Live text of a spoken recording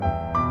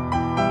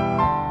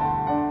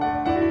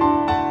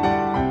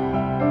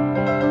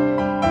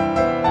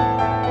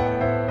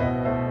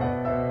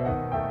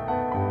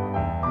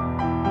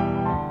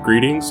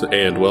Greetings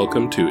and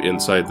welcome to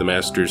Inside the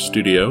Master's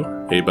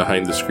Studio, a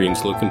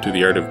behind-the-scenes look into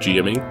the art of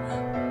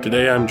GMing.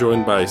 Today I'm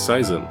joined by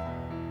Sizen.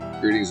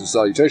 Greetings and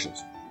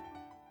salutations.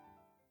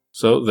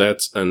 So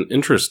that's an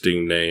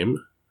interesting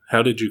name.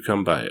 How did you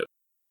come by it?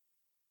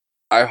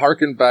 I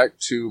harken back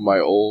to my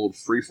old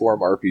freeform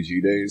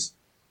RPG days,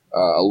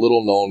 a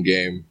little-known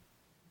game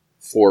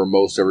for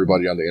most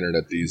everybody on the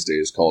internet these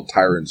days called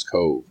Tyrant's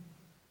Cove.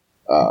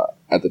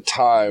 At the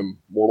time,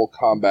 Mortal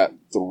Kombat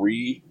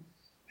 3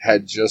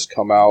 had just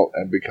come out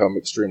and become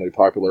extremely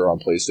popular on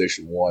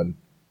PlayStation 1,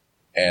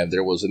 and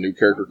there was a new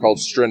character called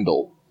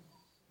Sindel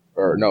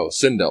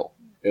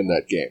in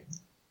that game.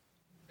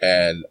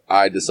 And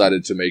I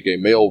decided to make a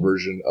male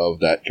version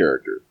of that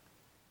character.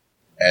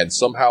 And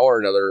somehow or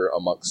another,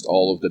 amongst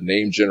all of the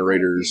name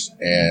generators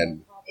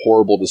and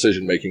horrible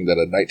decision-making that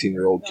a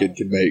 19-year-old kid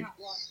can make,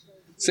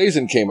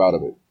 Sizen came out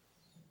of it.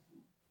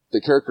 The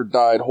character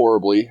died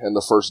horribly in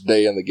the first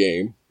day in the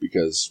game,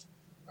 because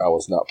I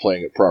was not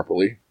playing it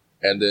properly,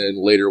 and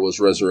then later was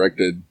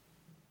resurrected,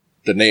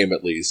 the name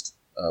at least,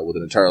 with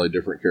an entirely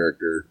different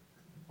character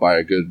by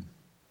a good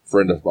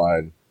friend of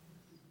mine,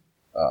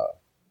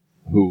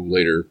 who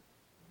later...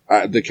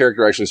 the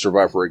character actually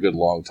survived for a good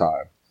long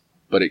time,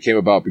 but it came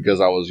about because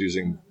I was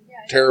using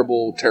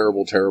terrible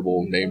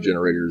name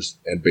generators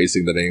and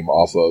basing the name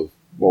off of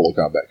Mortal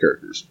Kombat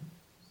characters.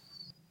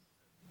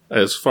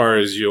 As far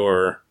as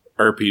your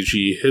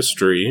RPG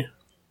history,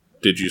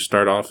 did you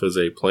start off as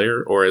a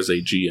player or as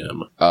a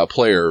GM?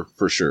 Player,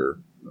 for sure.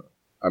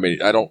 I mean,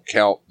 I don't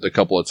count the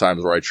couple of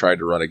times where I tried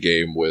to run a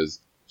game with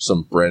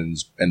some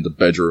friends in the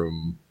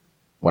bedroom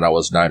when I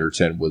was 9 or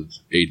 10 with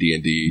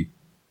AD&D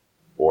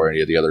or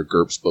any of the other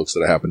GURPS books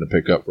that I happened to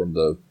pick up from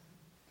the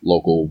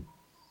local,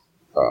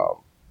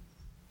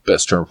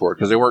 best term for it,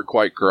 because they weren't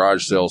quite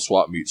garage sale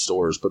swap meet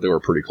stores, but they were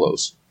pretty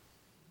close.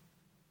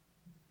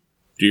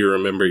 Do you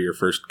remember your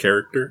first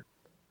character?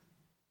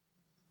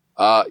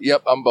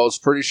 Yep, I was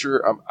pretty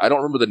sure. I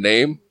don't remember the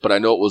name, but I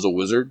know it was a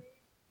wizard.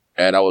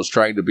 And I was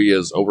trying to be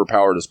as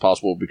overpowered as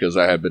possible because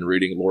I had been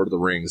reading Lord of the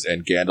Rings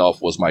and Gandalf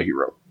was my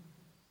hero.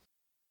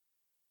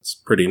 It's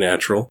pretty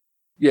natural.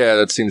 Yeah,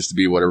 that seems to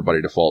be what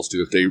everybody defaults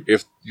to.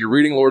 If you're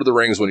reading Lord of the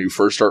Rings when you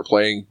first start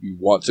playing, you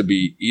want to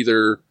be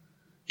either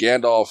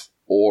Gandalf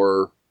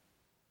or,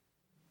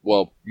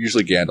 well,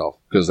 usually Gandalf,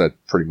 because that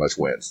pretty much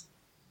wins.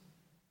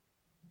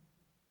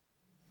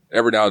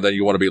 Every now and then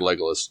you want to be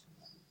Legolas.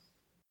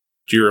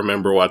 Do you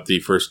remember what the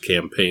first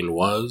campaign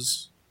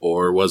was?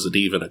 Or was it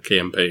even a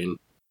campaign?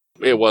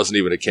 It wasn't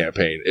even a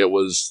campaign. It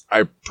was,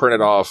 I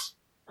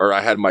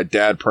had my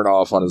dad print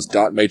off on his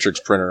dot matrix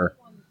printer,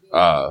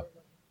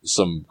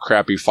 some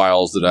crappy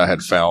files that I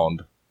had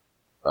found,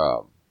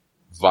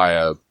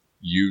 via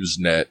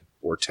Usenet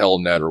or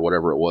Telnet or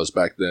whatever it was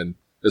back then.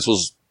 This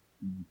was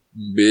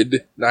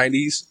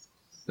mid-90s,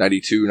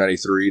 92,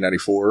 93,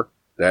 94,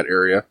 that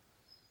area.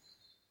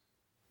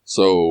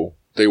 So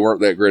they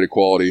weren't that great of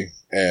quality,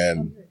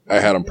 and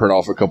I had him print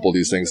off a couple of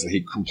these things, and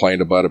he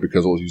complained about it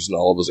because I was using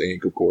all of his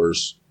ink, of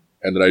course.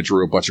 And then I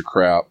drew a bunch of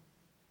crap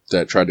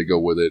that tried to go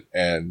with it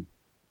and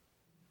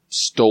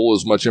stole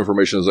as much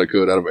information as I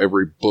could out of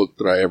every book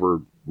that I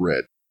ever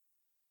read.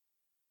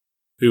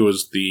 Who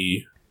was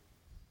the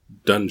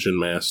dungeon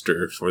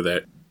master for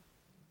that?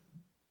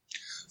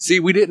 See,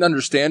 we didn't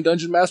understand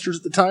dungeon masters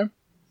at the time,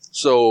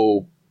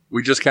 so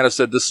we just kind of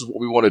said this is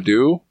what we want to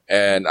do,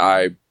 and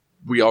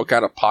we all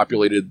kind of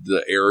populated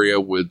the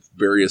area with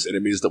various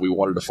enemies that we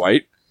wanted to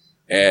fight,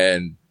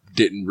 and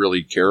didn't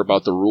really care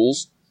about the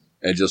rules,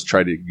 and just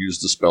tried to use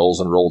the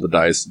spells and roll the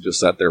dice, and just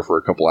sat there for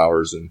a couple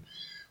hours and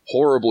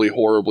horribly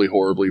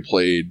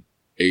played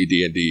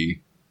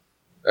AD&D.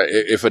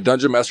 If a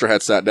dungeon master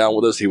had sat down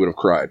with us, he would have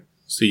cried.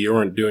 So you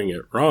weren't doing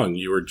it wrong,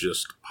 you were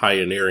just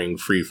pioneering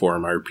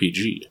freeform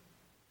RPG.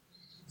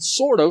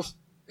 Sort of.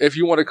 If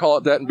you want to call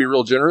it that and be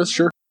real generous,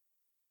 sure.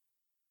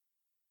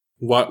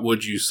 What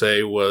would you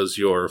say was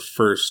your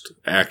first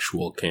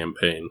actual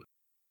campaign?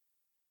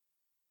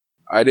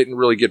 I didn't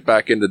really get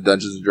back into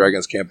Dungeons &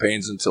 Dragons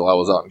campaigns until I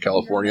was out in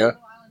California,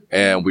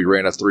 and we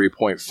ran a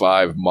 3.5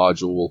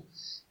 module,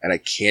 and I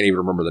can't even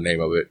remember the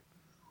name of it.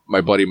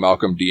 My buddy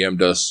Malcolm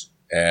DM'd us,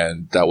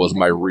 and that was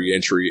my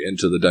re-entry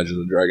into the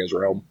Dungeons & Dragons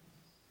realm.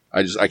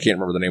 I can't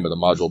remember the name of the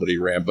module that he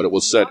ran, but it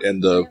was set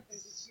in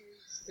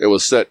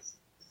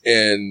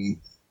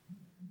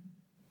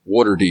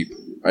Waterdeep.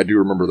 I do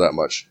remember that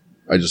much.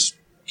 I just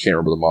can't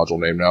remember the module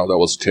name now. That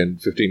was 10,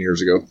 15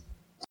 years ago.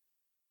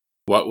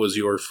 What was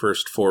your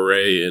first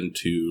foray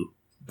into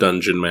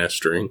dungeon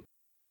mastering?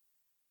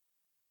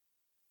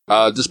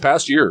 This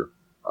past year.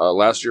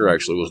 Last year,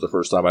 actually, was the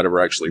first time I'd ever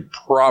actually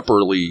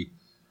properly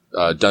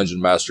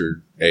dungeon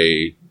mastered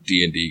a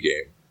D&D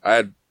game. I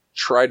had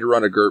tried to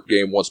run a GURP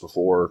game once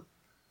before,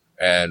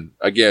 and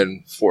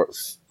again,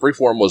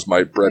 Freeform was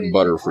my bread and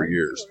butter for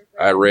years.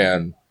 I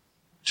ran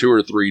 2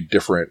 or 3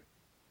 different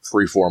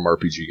Freeform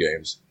RPG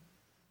games.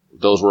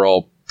 Those were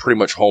all pretty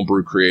much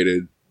homebrew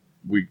created.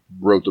 We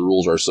wrote the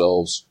rules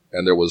ourselves,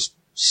 and there was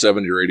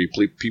 70 or 80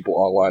 people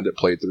online that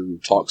played through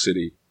Talk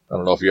City. I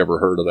don't know if you ever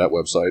heard of that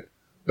website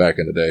back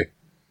in the day.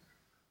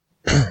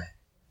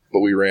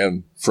 But we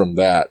ran from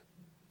that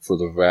for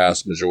the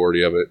vast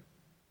majority of it.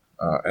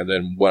 And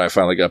then when I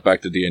finally got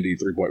back to D&D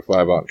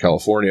 3.5 out in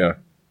California,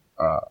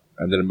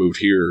 and then moved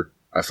here,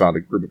 I found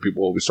a group of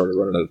people. We started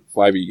running a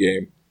 5e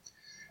game.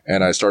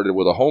 And I started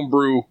with a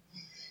homebrew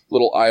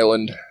little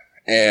island,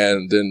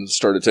 and then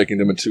started taking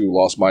them into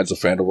Lost Mines of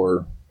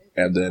Phandelver.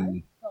 And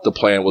then the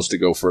plan was to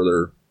go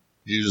further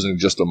using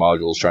just the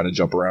modules, trying to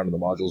jump around in the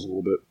modules a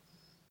little bit.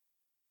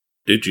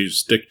 Did you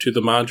stick to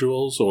the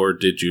modules, or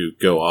did you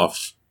go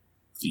off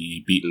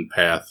the beaten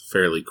path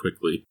fairly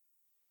quickly?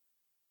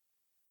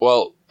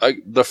 Well,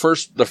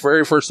 the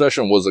very first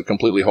session was a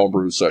completely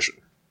homebrew session.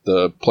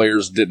 The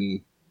players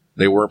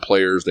they weren't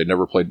players, they'd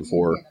never played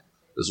before.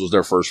 This was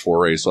their first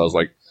foray, so I was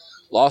like,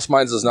 Lost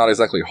Mines is not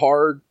exactly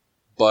hard,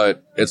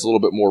 but it's a little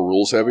bit more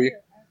rules heavy.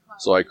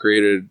 So I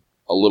created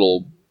a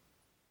little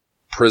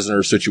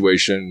prisoner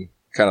situation,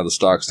 kind of the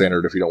stock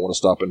standard. If you don't want to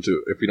start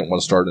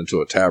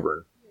into a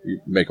tavern,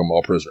 you make them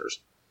all prisoners.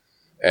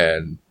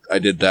 And I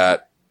did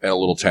that in a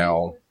little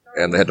town,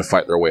 and they had to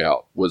fight their way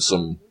out with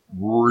some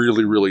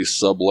really, really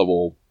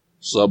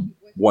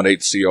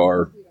sub-1/8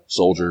 CR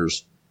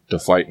soldiers to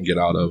fight and get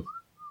out of.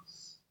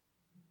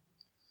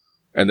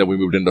 And then we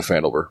moved into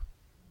Phandelver.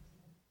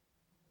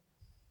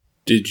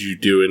 Did you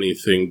do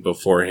anything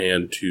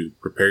beforehand to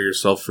prepare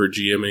yourself for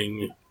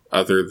GMing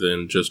other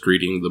than just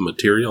reading the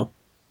material?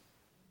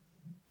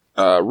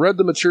 Read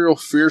the material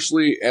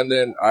fiercely, and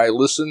then I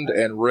listened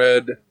and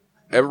read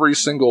every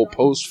single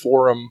post,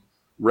 forum,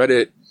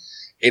 Reddit,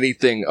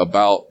 anything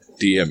about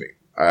DMing.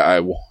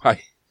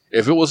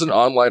 If it was an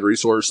online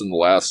resource in the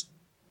last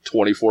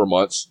 24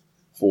 months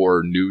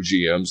for new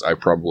GMs, I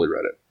probably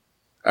read it.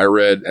 I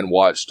read and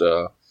watched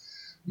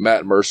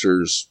Matt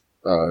Mercer's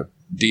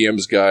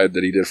DM's guide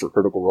that he did for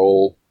Critical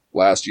Role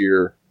last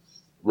year.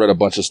 Read a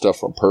bunch of stuff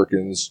from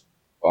Perkins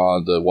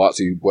on the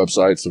WotC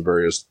websites, the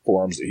various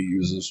forums that he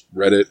uses.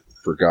 Reddit,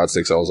 for God's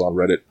sakes, I was on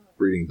Reddit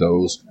reading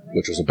those,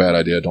 which was a bad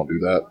idea. Don't do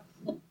that.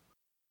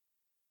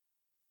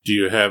 Do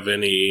you have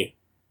any,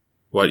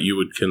 what you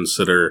would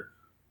consider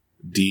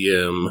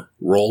DM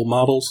role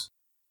models?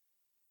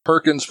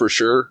 Perkins, for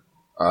sure.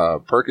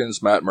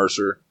 Perkins, Matt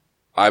Mercer,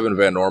 Ivan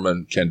Van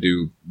Norman can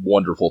do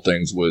wonderful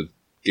things with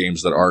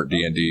games that aren't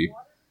D&D.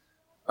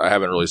 I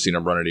haven't really seen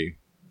him run any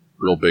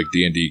real big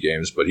D&D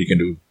games, but he can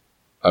do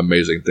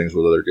amazing things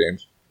with other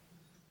games.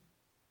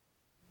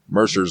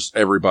 Mercer's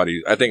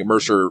everybody. I think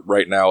Mercer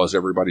right now is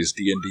everybody's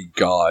D&D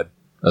god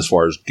as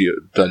far as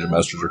Dungeon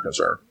Masters are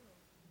concerned.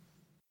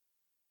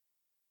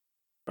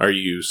 Are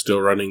you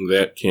still running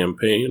that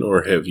campaign,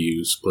 or have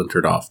you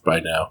splintered off by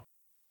now?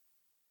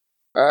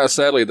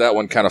 Sadly, that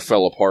one kind of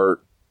fell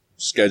apart.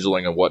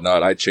 Scheduling and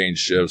whatnot. I changed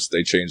shifts.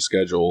 They changed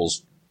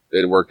schedules.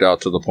 It worked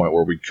out to the point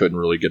where we couldn't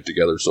really get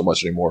together so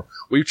much anymore.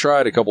 We've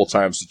tried a couple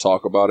times to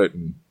talk about it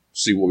and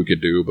see what we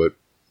could do, but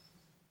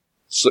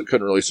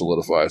couldn't really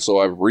solidify. So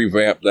I've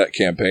revamped that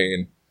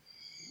campaign,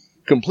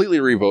 completely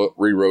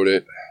rewrote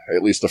it,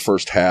 at least the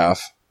first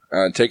half,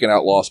 and taken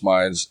out Lost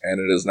Mines, and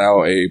it is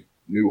now a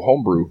new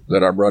homebrew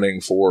that I'm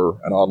running for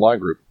an online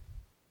group.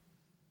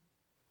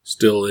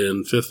 Still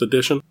in 5th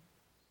edition?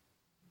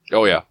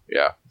 Oh, yeah.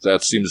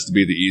 That seems to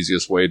be the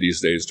easiest way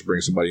these days to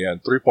bring somebody in.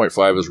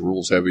 3.5 is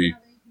rules heavy.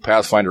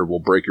 Pathfinder will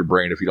break your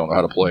brain if you don't know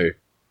how to play.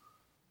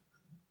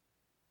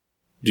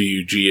 Do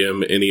you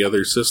GM any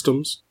other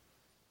systems?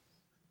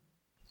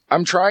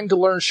 I'm trying to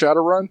learn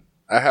Shadowrun.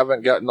 I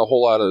haven't gotten a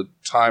whole lot of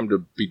time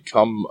to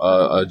become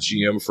a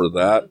GM for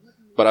that,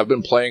 but I've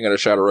been playing in a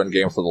Shadowrun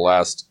game for the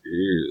last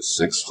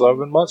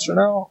 6-7 months or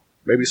now,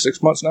 maybe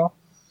 6 months now,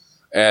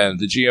 and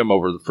the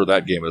GM for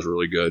that game is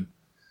really good.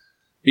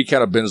 He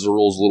kind of bends the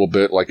rules a little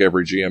bit, like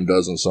every GM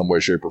does in some way,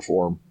 shape, or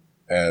form,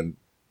 and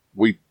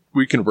we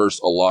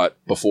conversed a lot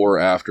before,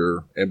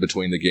 after, in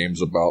between the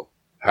games about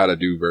how to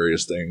do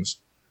various things.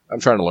 I'm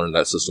trying to learn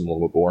that system a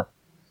little bit more.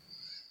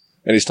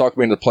 And he's talked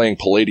me into playing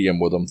Palladium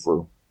with him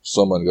for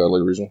some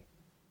ungodly reason.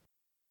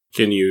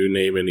 Can you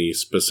name any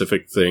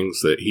specific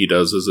things that he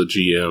does as a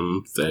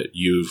GM that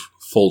you've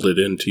folded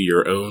into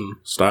your own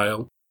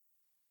style?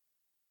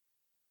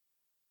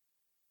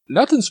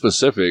 Nothing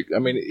specific. I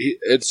mean,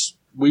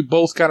 we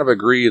both kind of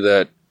agree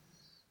that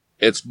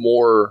it's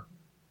more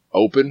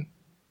open.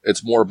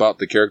 It's more about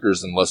the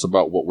characters and less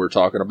about what we're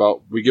talking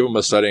about. We give them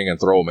a setting and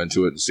throw them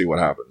into it and see what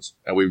happens.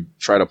 And we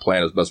try to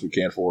plan as best we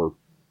can for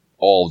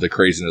all of the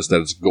craziness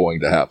that is going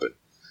to happen,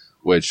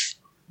 which,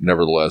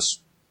 nevertheless,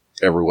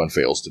 everyone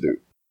fails to do.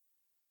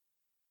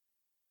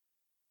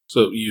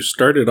 So you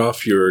started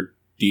off your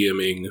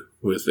DMing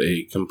with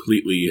a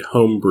completely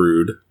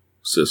homebrewed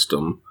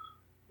system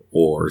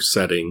or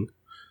setting.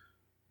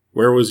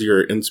 Where was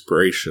your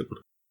inspiration?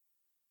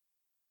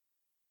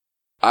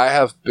 I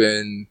have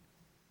been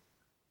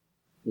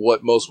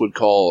what most would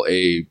call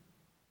a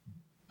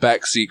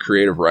backseat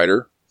creative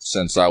writer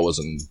since I was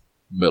in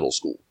middle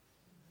school.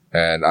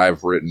 And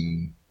I've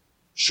written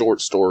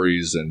short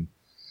stories, and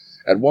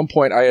at one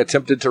point I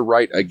attempted to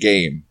write a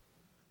game,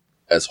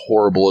 as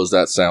horrible as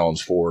that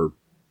sounds for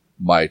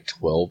my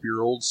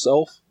 12-year-old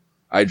self.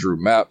 I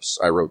drew maps,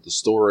 I wrote the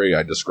story,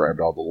 I described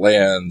all the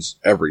lands,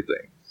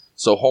 everything.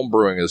 So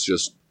homebrewing is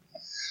just,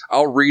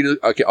 I'll read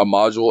a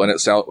module and it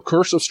sounds,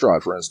 Curse of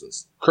Strahd, for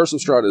instance. Curse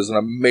of Strahd is an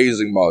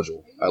amazing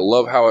module. I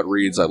love how it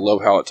reads, I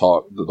love how it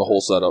talks, the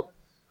whole setup,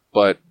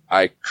 but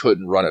I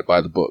couldn't run it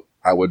by the book.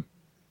 I would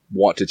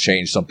want to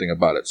change something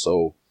about it,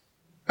 so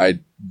I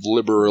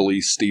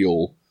liberally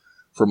steal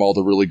from all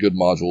the really good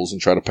modules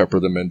and try to pepper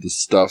them into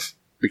stuff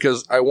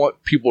because I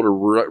want people to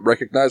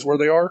recognize where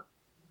they are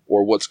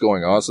or what's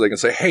going on so they can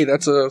say, hey,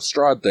 that's a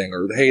Strahd thing,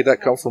 or hey,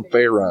 that comes from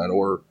Faerun,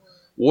 or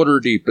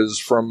Waterdeep is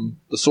from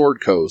the Sword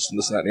Coast, and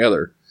this and that and the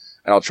other.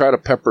 And I'll try to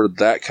pepper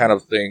that kind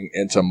of thing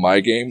into my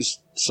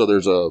games so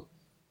there's a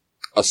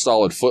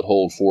solid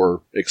foothold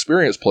for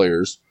experienced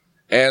players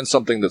and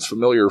something that's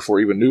familiar for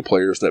even new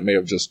players that may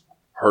have just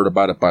heard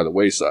about it by the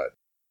wayside.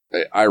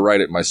 I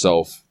write it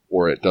myself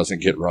or it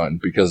doesn't get run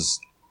because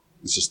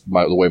it's just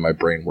the way my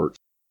brain works.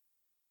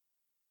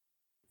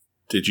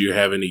 Did you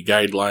have any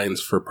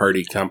guidelines for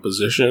party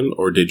composition,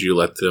 or did you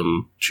let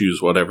them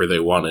choose whatever they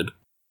wanted?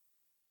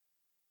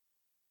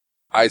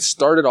 I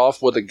started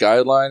off with a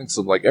guideline,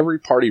 so like every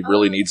party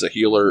really needs a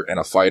healer and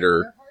a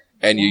fighter,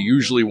 and you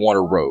usually want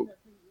a rogue.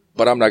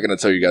 But I'm not going to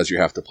tell you guys you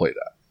have to play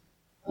that.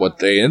 What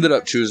they ended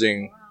up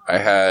choosing, I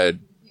had,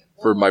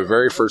 for my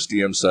very first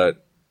DM set,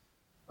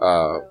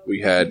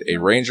 we had a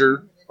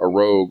ranger, a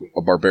rogue,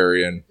 a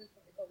barbarian,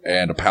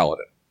 and a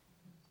paladin.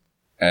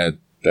 And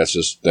that's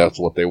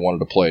what they wanted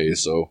to play.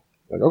 So,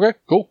 like, okay,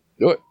 cool,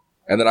 do it.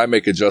 And then I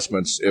make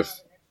adjustments if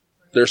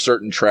there's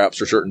certain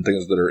traps or certain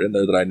things that are in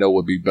there that I know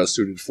would be best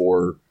suited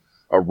for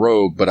a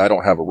rogue, but I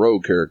don't have a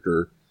rogue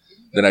character.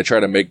 Then I try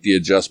to make the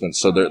adjustments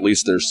so that at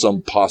least there's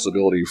some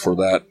possibility for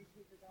that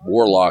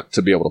warlock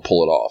to be able to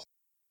pull it off.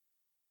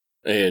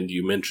 And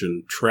you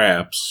mentioned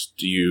traps.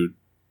 Do you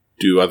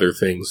do other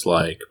things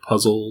like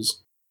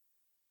puzzles?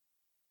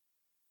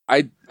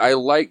 I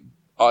like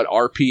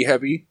RP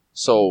heavy,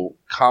 so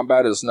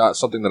combat is not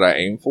something that I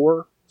aim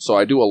for. So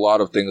I do a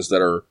lot of things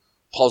that are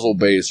puzzle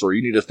based, or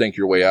you need to think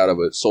your way out of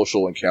it,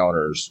 social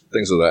encounters,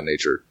 things of that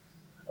nature.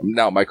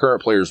 Now, my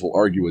current players will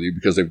argue with you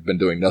because they've been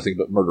doing nothing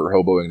but murder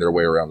hoboing their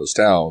way around this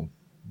town,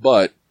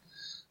 but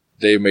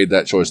they made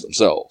that choice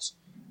themselves.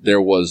 There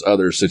was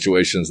other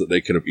situations that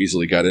they could have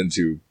easily got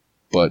into,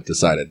 but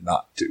decided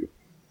not to.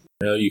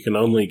 Well, you can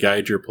only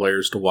guide your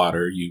players to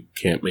water. You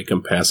can't make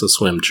them pass a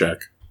swim check.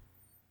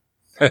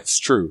 That's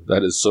true.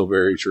 That is so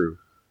very true.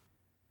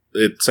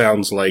 It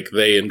sounds like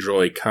they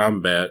enjoy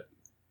combat.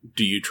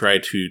 Do you try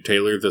to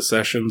tailor the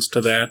sessions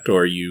to that,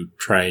 or are you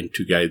trying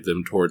to guide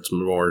them towards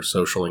more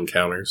social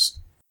encounters?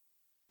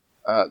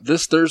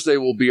 This Thursday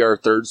will be our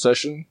third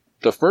session.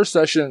 The first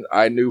session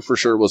I knew for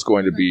sure was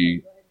going to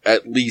be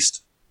at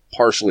least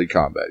partially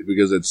combat,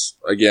 because it's,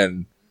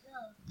 again,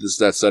 this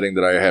that setting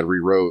that I had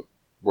rewrote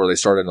where they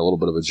started in a little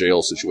bit of a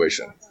jail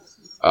situation.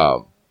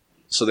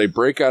 So they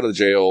break out of the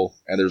jail,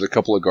 and there's a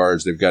couple of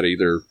guards. They've got to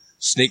either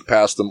sneak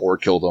past them or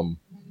kill them.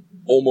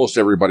 Almost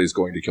everybody's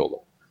going to kill them.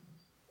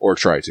 Or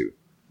try to.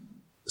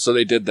 So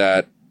they did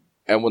that,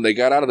 and when they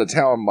got out of the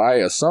town, my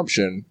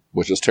assumption,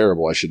 which is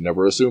terrible, I should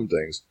never assume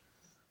things,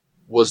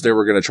 was they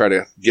were going to try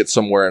to get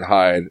somewhere and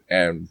hide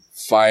and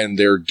find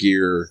their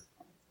gear,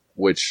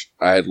 which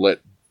I had let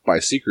by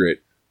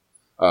secret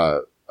a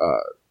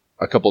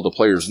couple of the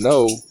players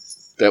know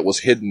that was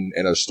hidden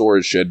in a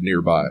storage shed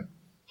nearby.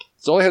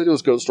 So all I had to do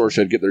was go to the storage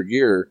shed, get their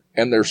gear,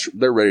 and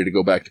they're ready to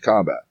go back to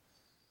combat.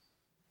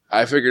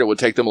 I figured it would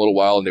take them a little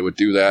while, and they would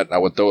do that, and I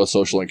would throw a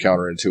social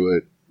encounter into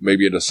it,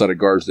 maybe a set of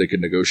guards they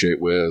could negotiate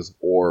with,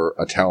 or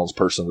a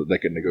townsperson that they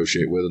could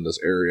negotiate with in this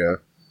area,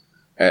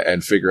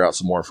 and figure out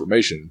some more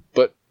information.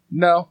 But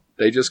no,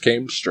 they just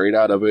came straight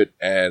out of it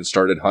and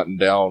started hunting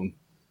down.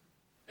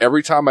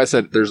 Every time I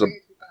said,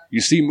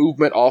 you see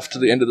movement off to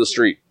the end of the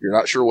street, you're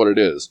not sure what it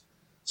is.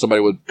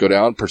 Somebody would go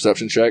down,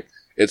 perception check,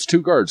 it's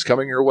 2 guards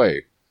coming your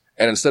way.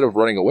 And instead of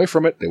running away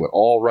from it, they would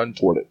all run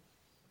toward it.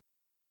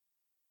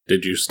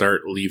 Did you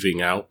start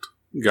leaving out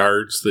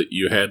guards that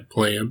you had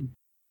planned?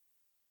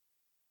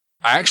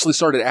 I actually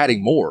started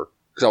adding more,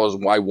 because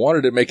I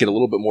wanted to make it a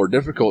little bit more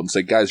difficult and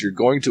say, guys, you're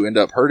going to end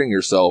up hurting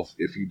yourself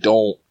if you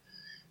don't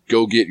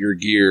go get your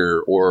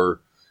gear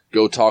or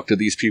go talk to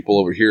these people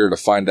over here to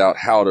find out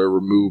how to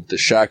remove the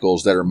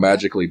shackles that are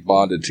magically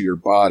bonded to your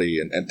body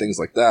and things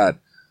like that.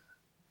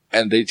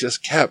 And they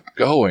just kept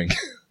going.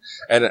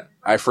 And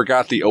I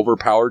forgot the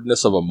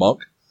overpoweredness of a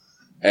monk,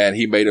 and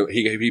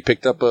he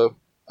picked up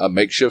a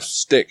makeshift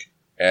stick,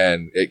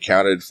 and it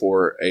counted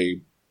for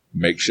a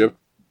makeshift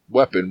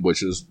weapon,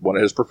 which is one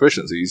of his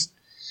proficiencies,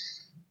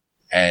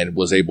 and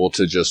was able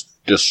to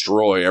just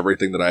destroy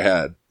everything that I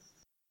had.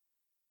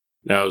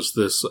 Now, is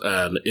this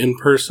an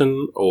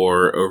in-person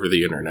or over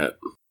the internet?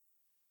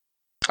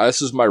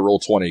 This is my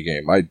Roll20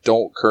 game. I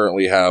don't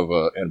currently have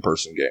an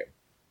in-person game.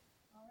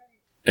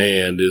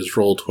 And is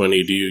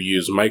Roll20, do you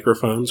use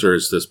microphones, or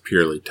is this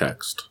purely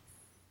text?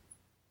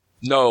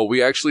 No,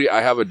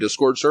 I have a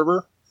Discord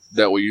server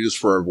that we use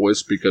for our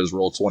voice, because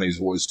Roll20's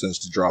voice tends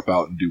to drop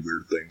out and do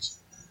weird things.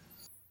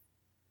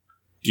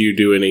 Do you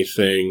do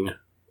anything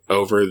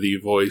over the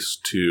voice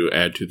to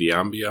add to the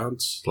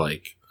ambiance,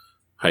 like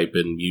hype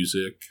in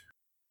music?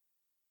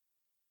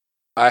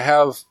 I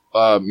have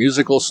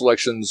musical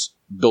selections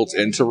built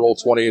into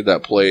Roll20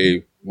 that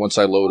play once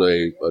I load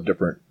a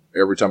different,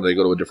 every time they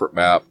go to a different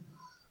map,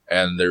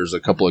 and there's a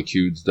couple of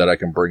cues that I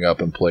can bring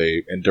up and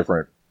play in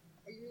different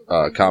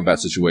combat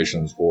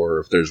situations, or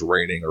if there's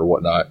raining or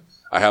whatnot.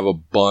 I have a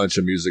bunch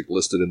of music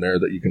listed in there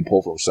that you can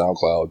pull from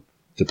SoundCloud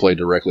to play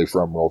directly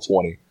from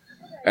Roll20.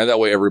 And that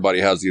way everybody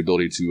has the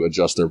ability to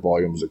adjust their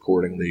volumes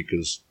accordingly,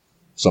 because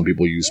some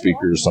people use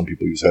speakers, some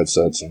people use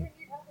headsets, and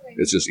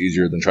it's just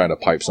easier than trying to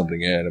pipe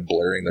something in and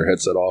blaring their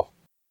headset off.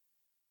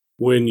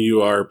 When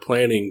you are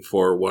planning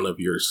for one of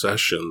your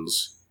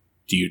sessions,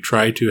 do you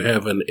try to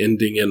have an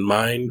ending in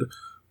mind,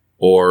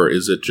 or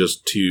is it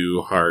just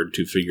too hard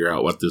to figure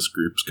out what this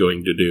group's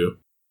going to do?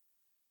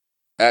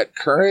 At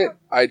current,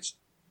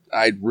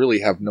 I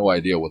really have no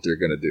idea what they're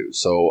going to do.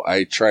 So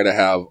I try to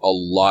have a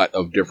lot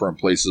of different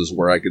places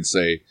where I could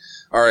say,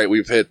 all right,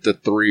 we've hit the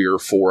 3 or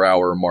 4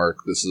 hour mark.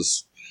 This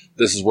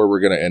is where we're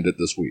going to end it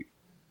this week.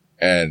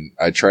 And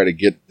I try to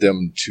get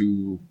them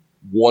to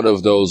one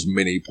of those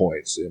mini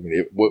points. I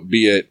mean,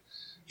 be it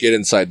get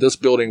inside this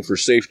building for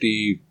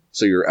safety,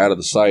 so you're out of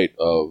the sight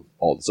of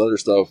all this other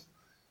stuff.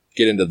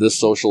 Get into this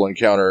social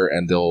encounter,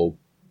 and they'll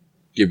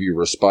give you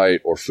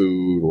respite or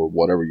food or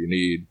whatever you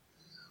need.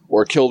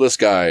 Or kill this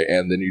guy,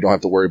 and then you don't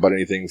have to worry about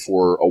anything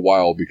for a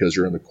while because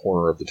you're in the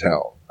corner of the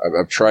town.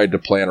 I've tried to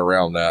plan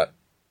around that,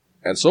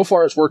 and so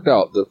far it's worked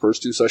out. The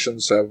first 2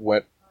 sessions have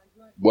went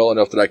well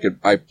enough that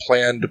I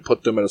planned to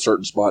put them in a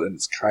certain spot, and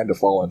it's kind of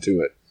fallen to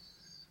it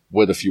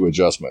with a few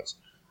adjustments.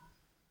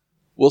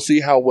 We'll see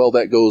how well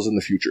that goes in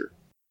the future.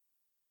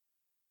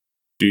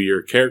 Do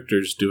your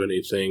characters do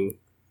anything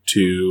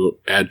to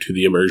add to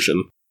the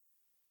immersion?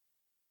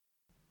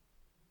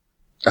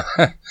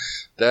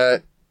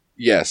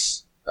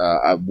 Yes.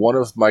 One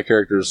of my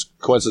characters,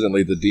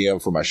 coincidentally, the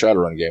DM for my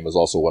Shadowrun game, is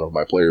also one of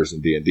my players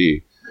in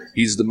D&D.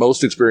 He's the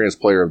most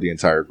experienced player of the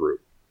entire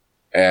group,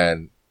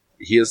 and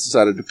he has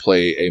decided to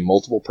play a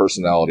multiple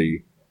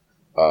personality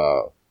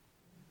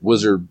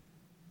wizard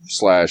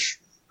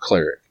 /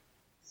 cleric.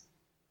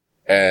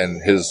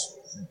 And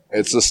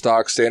it's a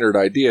stock standard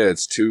idea.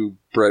 It's two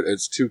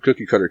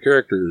cookie cutter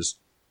characters: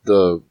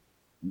 the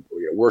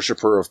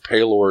worshiper of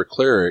Pelor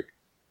cleric,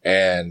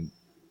 and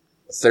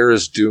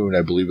Theris Dune,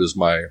 I believe, is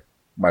my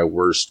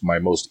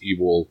most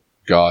evil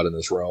god in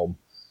this realm.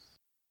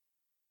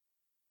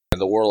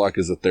 And the warlock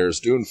is a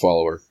Theris Dune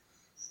follower.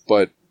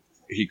 But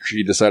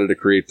he decided to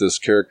create this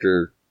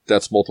character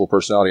that's multiple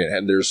personality,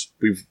 and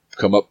we've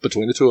come up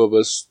between the two of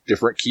us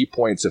different key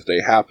points if they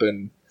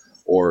happen,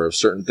 or if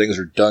certain things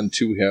are done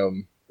to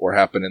him or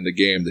happen in the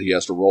game that he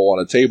has to roll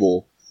on a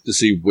table to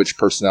see which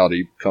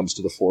personality comes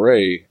to the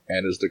foray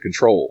and is the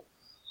control.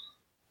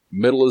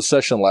 Middle of the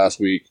session last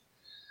week,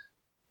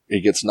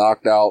 he gets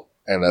knocked out,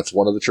 and that's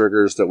one of the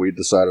triggers that we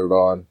decided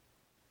on.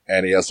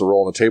 And he has to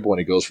roll on the table, and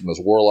he goes from his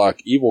warlock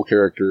evil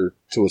character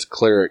to his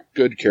cleric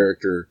good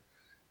character,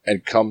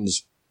 and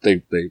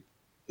the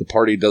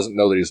party doesn't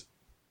know that he's,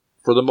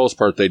 for the most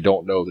part, they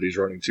don't know that he's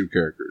running 2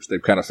 characters.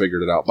 They've kind of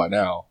figured it out by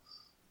now.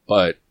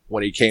 But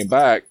when he came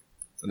back,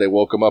 and they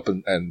woke him up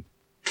and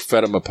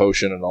fed him a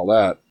potion and all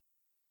that,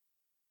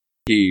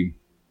 he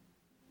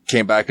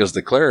came back as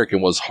the cleric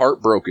and was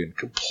heartbroken,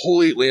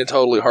 completely and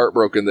totally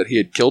heartbroken that he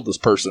had killed this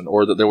person,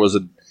 or that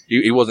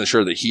he wasn't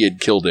sure that he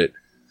had killed it,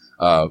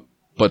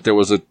 but there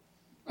was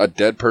a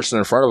dead person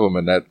in front of him,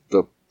 and that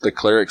the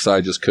cleric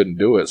side just couldn't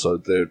do it,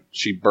 so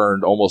she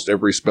burned almost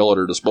every spell at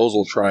her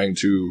disposal trying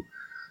to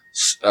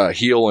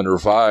heal and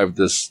revive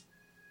this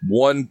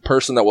one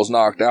person that was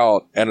knocked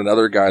out and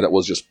another guy that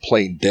was just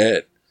plain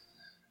dead.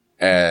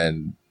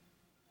 And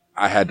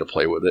I had to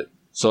play with it.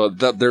 So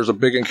there's a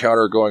big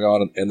encounter going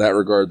on in that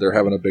regard. They're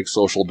having a big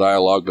social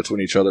dialogue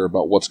between each other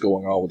about what's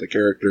going on with the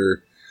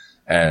character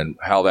and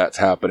how that's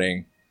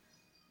happening.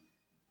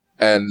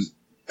 And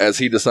as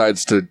he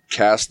decides to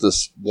cast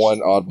this one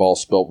oddball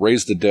spell,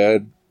 Raise the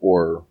Dead,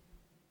 or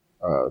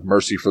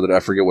Mercy for the... I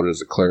forget what it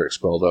is, a cleric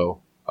spell,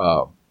 though.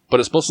 But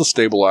it's supposed to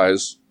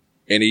stabilize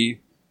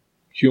any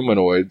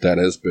humanoid that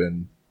has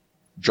been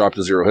dropped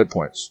to 0 hit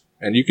points.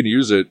 And you can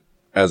use it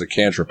as a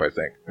cantrip, I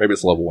think. Maybe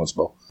it's a level 1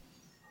 spell.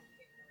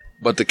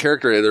 But the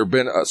character, there have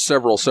been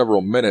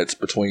several minutes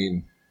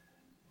between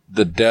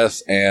the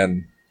death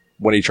and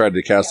when he tried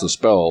to cast the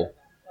spell.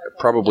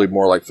 Probably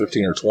more like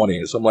 15 or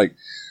 20. So I'm like,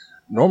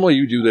 normally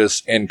you do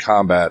this in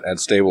combat and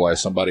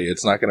stabilize somebody.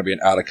 It's not going to be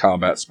an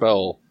out-of-combat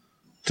spell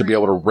to be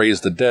able to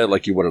raise the dead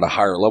like you would at a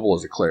higher level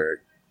as a cleric.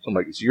 So I'm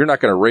like, so you're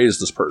not going to raise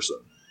this person.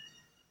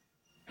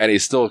 And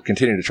he's still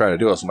continuing to try to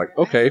do it. So I'm like,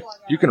 okay,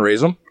 you can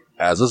raise him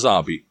as a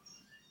zombie.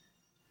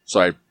 So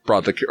I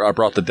brought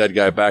the dead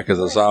guy back as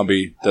a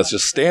zombie that's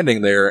just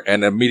standing there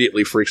and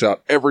immediately freaks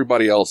out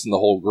everybody else in the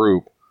whole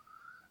group.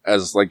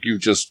 As like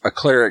a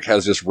cleric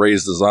has just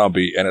raised the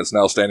zombie and it's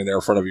now standing there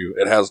in front of you.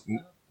 It has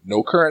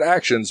no current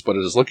actions, but it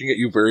is looking at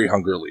you very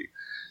hungrily.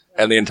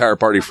 And the entire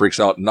party freaks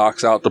out,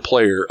 knocks out the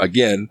player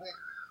again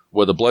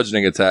with a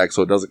bludgeoning attack,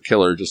 so it doesn't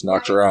kill her, just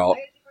knocks her out.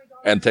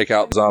 and take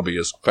out the zombie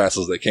as fast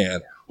as they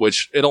can,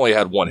 which it only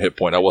had one hit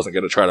point. I wasn't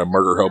going to try to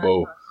murder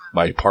hobo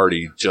my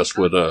party just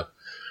with a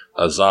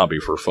zombie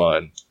for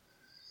fun.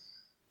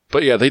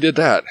 But yeah, they did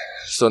that.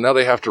 So now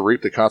they have to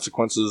reap the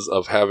consequences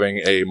of having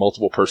a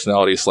multiple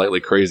personality,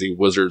 slightly crazy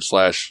wizard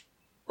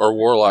or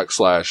warlock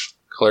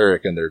 /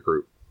 cleric in their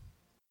group.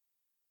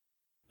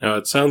 Now,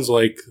 it sounds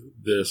like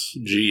this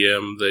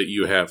GM that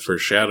you have for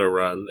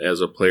Shadowrun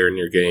as a player in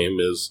your game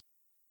is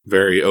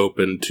very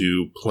open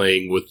to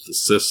playing with the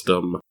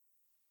system.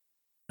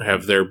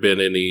 Have there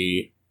been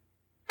any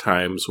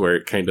times where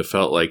it kind of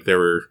felt like there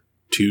were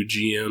two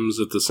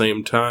GMs at the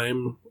same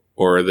time?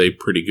 Or are they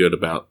pretty good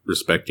about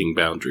respecting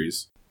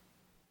boundaries?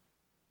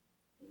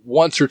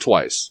 Once or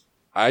twice.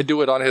 I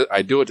do it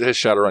to his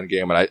Shadowrun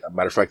game, and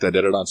matter of fact, I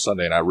did it on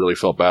Sunday, and I really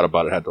felt bad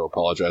about it. Had to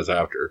apologize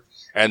after.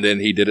 And then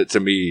he did it to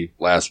me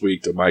last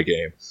week to my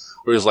game,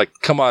 where he was like,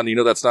 "Come on,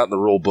 that's not in the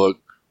rule book,"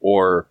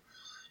 or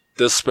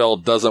 "This spell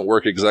doesn't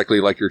work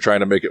exactly like you're trying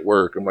to make it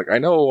work." I'm like, "I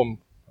know, I'm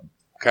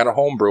kind of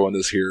homebrewing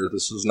this here.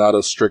 This is not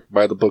a strict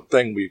by the book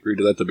thing. We agreed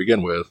to that to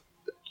begin with."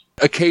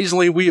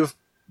 Occasionally, we have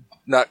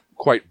not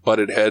quite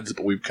butted heads,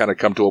 but we've kind of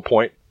come to a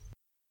point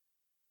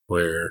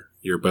where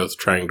you're both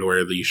trying to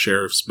wear the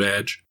sheriff's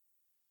badge.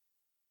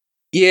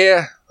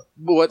 Yeah,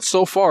 but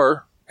so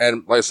far,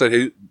 and like I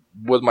said,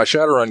 with my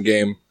Shadowrun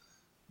game,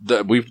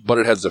 we've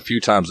butted heads a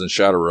few times in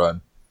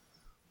Shadowrun,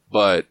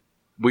 but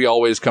we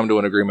always come to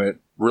an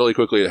agreement really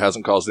quickly. It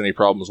hasn't caused any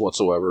problems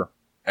whatsoever,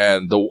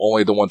 and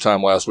only the one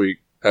time last week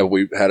have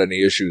we had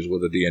any issues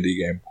with a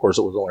D&D game. Of course,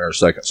 it was only our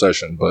second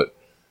session, but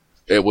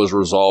it was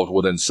resolved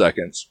within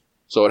seconds,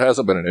 so it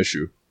hasn't been an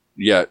issue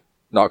yet,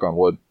 knock on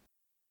wood.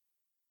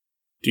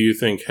 Do you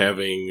think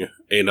having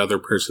another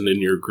person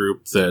in your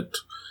group that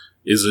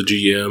is a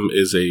GM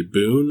is a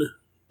boon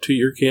to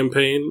your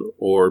campaign,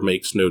 or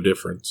makes no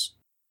difference?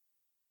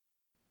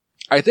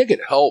 I think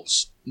it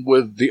helps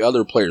with the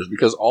other players,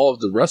 because all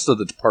of the rest of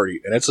the party,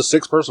 and it's a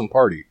 6-person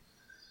party,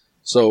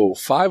 so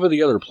 5 of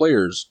the other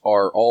players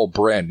are all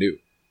brand new.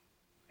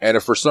 And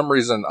if for some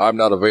reason I'm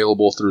not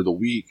available through the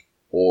week,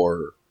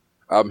 or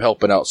I'm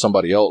helping out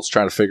somebody else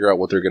trying to figure out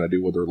what they're going to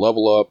do with their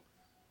level up,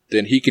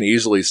 then he can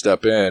easily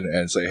step in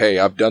and say, "Hey,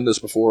 I've done this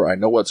before, I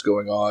know what's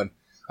going on,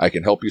 I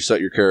can help you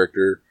set your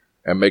character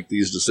and make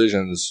these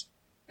decisions."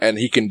 And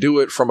he can do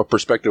it from a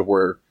perspective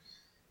where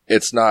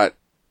he's not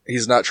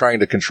trying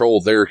to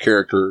control their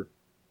character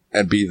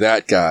and be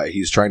that guy.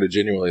 He's trying to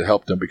genuinely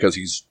help them because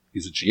he's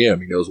a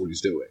GM. He knows what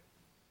he's doing.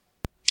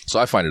 So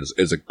I find it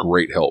as a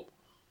great help.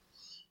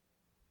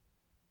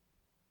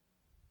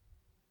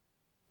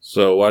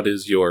 So what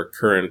is your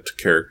current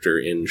character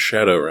in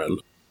Shadowrun?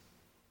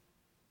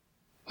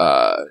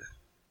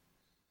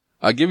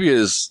 I'll give you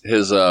his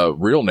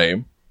real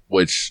name,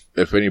 which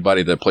if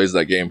anybody that plays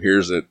that game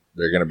hears it,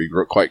 they're going to be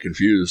quite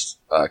confused.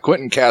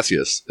 Quentin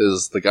Cassius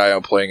is the guy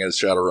I'm playing as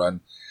Shadowrun.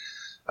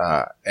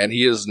 And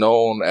he is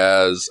known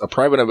as a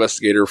private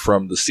investigator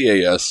from the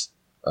CAS,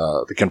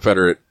 the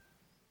Confederate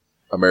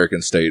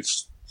American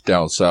States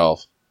down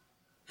south.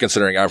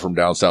 Considering I'm from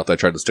down south, I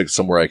tried to stick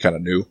somewhere I kind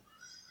of knew.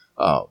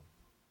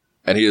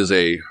 And he is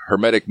a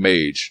hermetic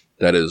mage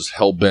that is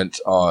hell-bent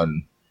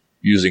on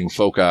using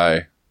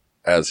foci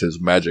as his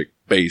magic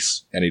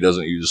base, and he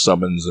doesn't use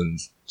summons and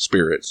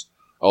spirits.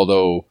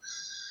 Although,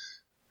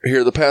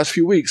 here the past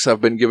few weeks, I've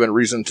been given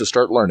reason to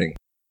start learning.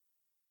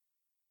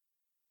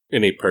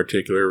 Any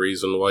particular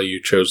reason why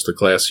you chose the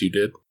class you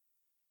did?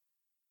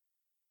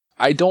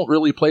 I don't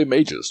really play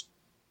mages.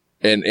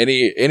 In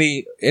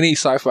any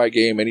sci-fi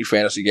game, any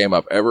fantasy game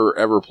I've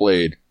ever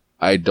played,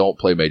 I don't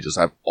play mages.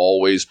 I've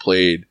always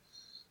played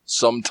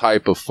some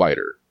type of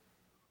fighter.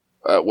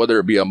 Whether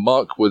it be a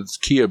monk with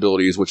key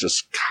abilities, which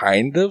is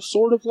kind of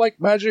sort of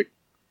like magic,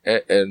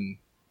 and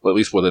well, at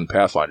least within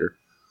Pathfinder.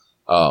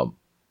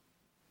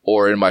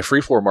 Or in my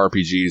freeform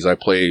RPGs, I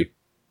play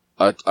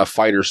a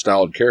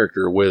fighter-styled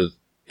character with,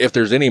 if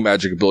there's any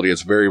magic ability,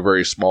 it's very,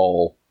 very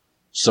small,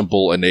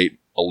 simple, innate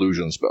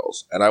illusion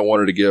spells. And I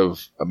wanted to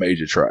give a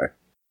mage a try.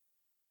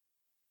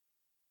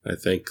 I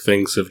think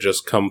things have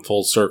just come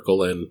full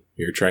circle and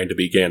you're trying to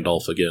be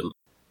Gandalf again.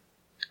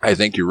 I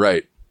think you're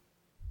right.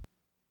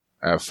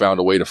 I've found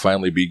a way to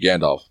finally be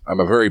Gandalf. I'm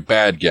a very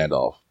bad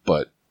Gandalf,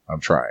 but I'm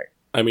trying.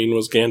 I mean,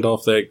 was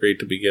Gandalf that great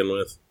to begin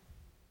with?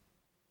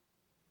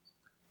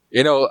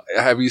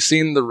 Have you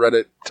seen the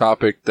Reddit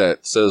topic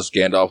that says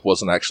Gandalf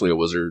wasn't actually a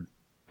wizard?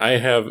 I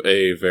have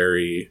a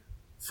very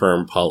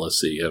firm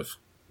policy of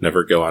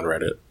never go on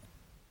Reddit.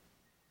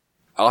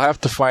 I'll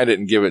have to find it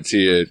and give it to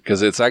you,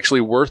 because it's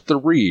actually worth the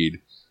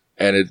read,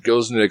 and it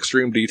goes into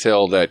extreme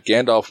detail that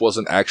Gandalf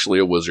wasn't actually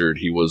a wizard.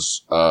 He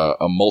was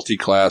a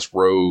multi-class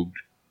rogue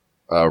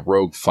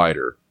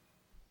fighter.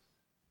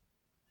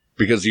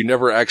 Because you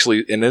never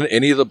actually, in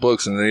any of the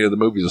books and any of the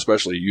movies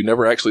especially, you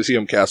never actually see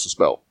him cast a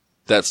spell.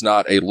 That's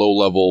not a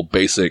low-level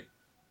basic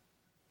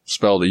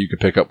spell that you can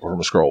pick up from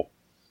a scroll.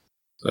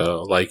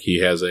 So, like he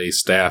has a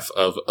staff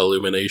of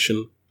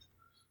illumination?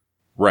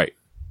 Right.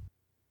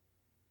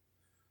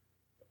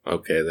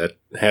 Okay, that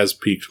has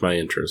piqued my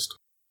interest.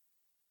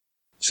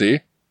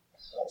 See?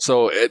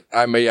 So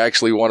I may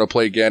actually want to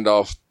play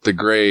Gandalf the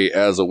Grey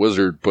as a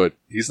wizard, but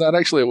he's not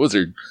actually a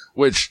wizard.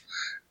 Which,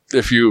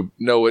 if you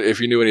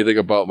knew anything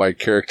about my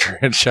character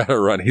in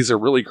Shadowrun, he's a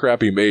really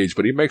crappy mage,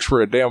 but he makes for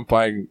a damn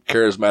fine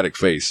charismatic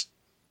face.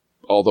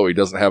 Although he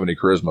doesn't have any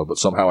charisma, but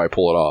somehow I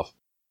pull it off.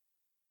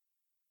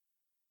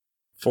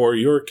 For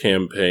your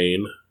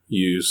campaign,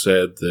 you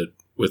said that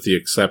with the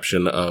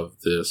exception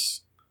of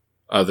this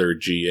other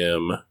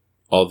GM,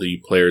 all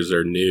the players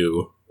are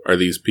new. Are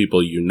these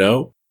people you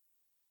know?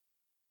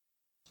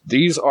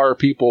 These are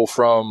people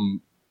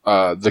from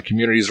the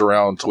communities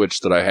around Twitch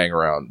that I hang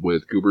around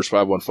with.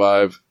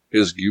 Goobers515,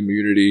 his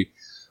community,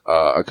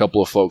 a couple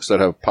of folks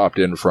that have popped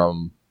in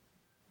from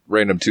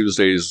Random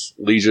Tuesdays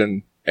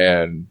Legion,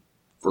 and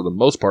for the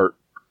most part,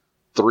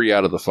 3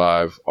 out of the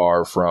 5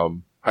 are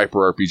from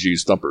Hyper RPG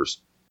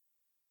Stumpers.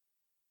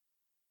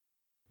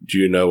 Do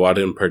you know what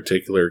in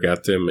particular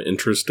got them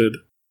interested?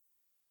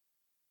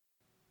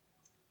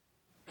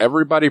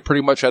 Everybody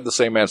pretty much had the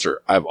same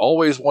answer. I've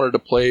always wanted to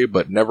play,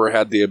 but never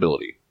had the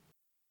ability.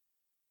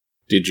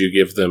 Did you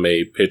give them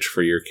a pitch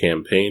for your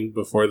campaign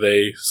before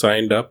they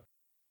signed up?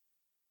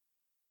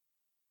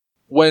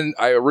 When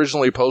I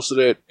originally posted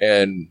it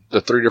in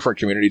the 3 different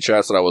community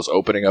chats that I was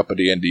opening up a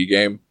D&D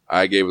game,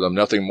 I gave them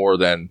nothing more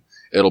than,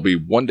 it'll be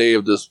one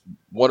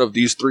of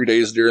these 3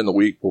 days during the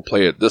week, we'll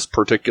play at this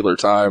particular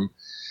time,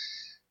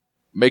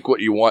 make what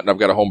you want, and I've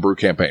got a homebrew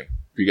campaign.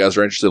 If you guys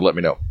are interested, let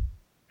me know.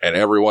 And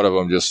every one of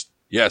them just,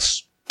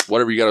 yes,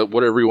 whatever you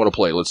want to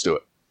play, let's do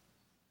it.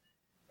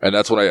 And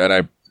that's when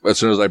I as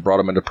soon as I brought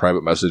them into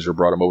private message or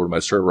brought them over to my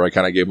server, I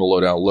kind of gave them a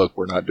lowdown. Look,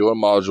 we're not doing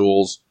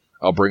modules.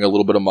 I'll bring a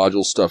little bit of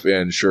module stuff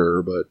in,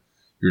 sure, but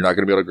you're not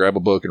going to be able to grab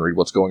a book and read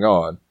what's going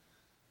on.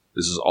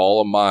 This is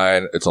all of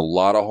mine. It's a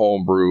lot of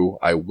homebrew.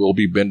 I will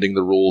be bending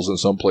the rules in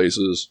some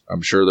places.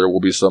 I'm sure there will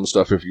be some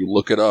stuff, if you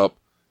look it up,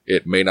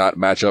 it may not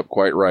match up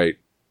quite right.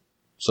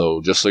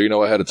 So just so you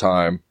know ahead of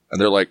time. And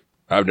they're like,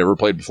 I've never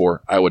played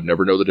before. I would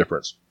never know the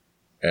difference.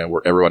 And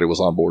everybody was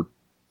on board.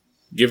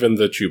 Given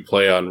that you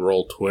play on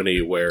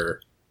Roll20 where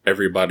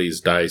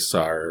everybody's dice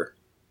are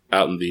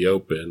out in the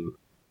open,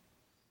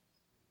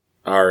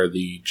 are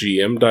the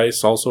GM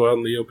dice also out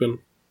in the open?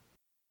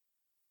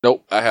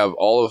 Nope, I have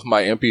all of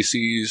my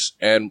NPCs,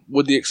 and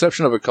with the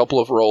exception of a couple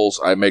of rolls,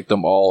 I make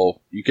them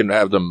all, you can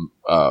have them,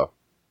 all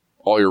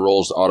your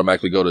rolls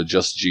automatically go to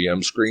just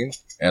GM screen,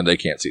 and they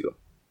can't see them.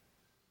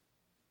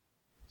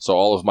 So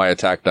all of my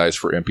attack dice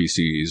for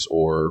NPCs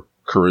or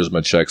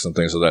charisma checks and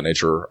things of that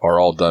nature are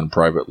all done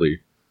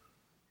privately.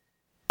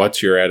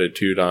 What's your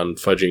attitude on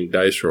fudging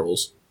dice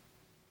rolls?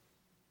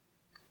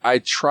 I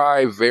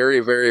try very,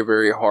 very,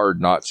 very hard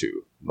not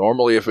to.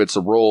 Normally, if it's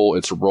a roll,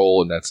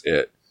 and that's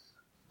it.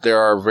 There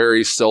are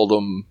very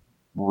seldom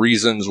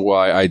reasons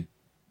why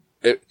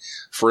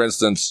for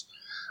instance,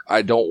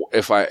 I don't,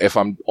 if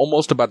I'm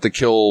almost about to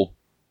kill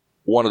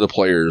one of the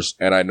players,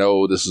 and I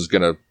know this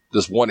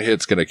one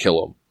hit's gonna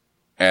kill him,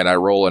 and I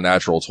roll a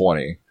natural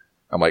 20,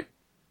 I'm like,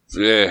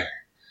 eh.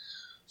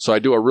 So I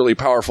do a really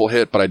powerful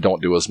hit, but I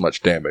don't do as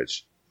much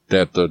damage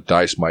that the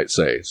dice might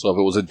say. So if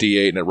it was a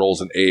D8 and it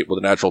rolls an 8 with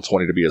a natural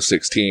 20 to be a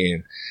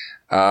 16,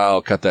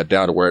 I'll cut that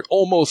down to where it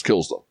almost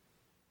kills them.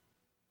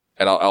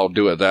 And I'll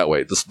do it that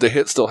way. The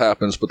hit still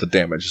happens, but the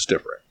damage is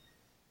different.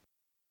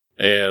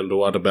 And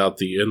what about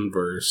the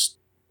inverse?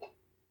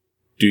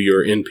 Do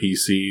your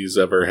NPCs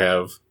ever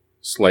have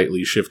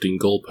slightly shifting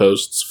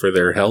goalposts for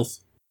their health?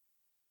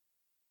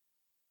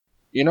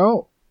 You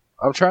know,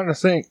 I'm trying to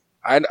think.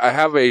 I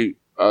have a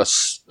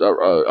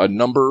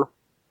number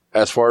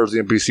as far as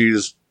the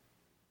NPCs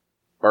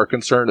are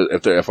concerned.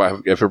 If they're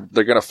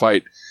going to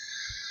fight,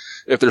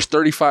 if there's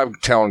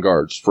 35 town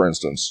guards, for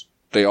instance,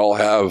 they all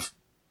have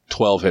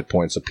 12 hit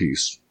points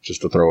apiece,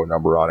 just to throw a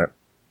number on it.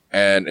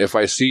 And if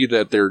I see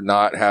that they're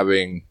not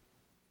having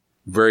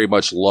very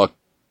much luck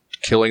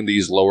killing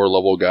these lower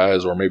level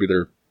guys, or maybe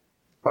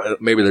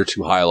they're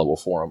too high level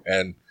for them,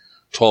 and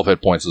 12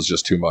 hit points is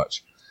just too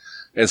much.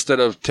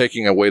 Instead of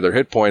taking away their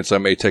hit points, I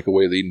may take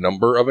away the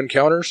number of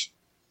encounters,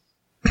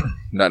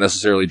 not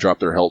necessarily drop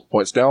their health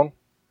points down.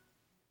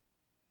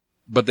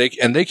 But they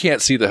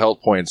can't see the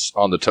health points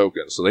on the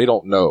token, so they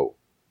don't know.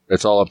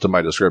 It's all up to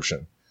my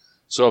description.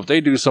 So if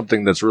they do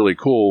something that's really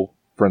cool,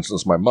 for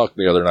instance, my Muck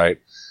the other night,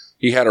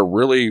 he had a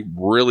really,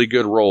 really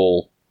good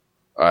roll.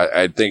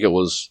 I think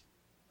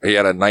he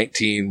had a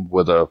 19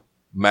 with a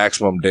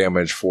maximum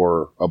damage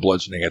for a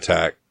bludgeoning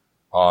attack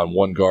on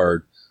one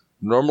guard.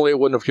 Normally it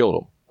wouldn't have killed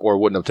him, or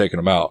wouldn't have taken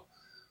him out.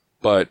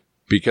 But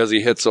because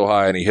he hit so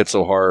high and he hit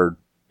so hard,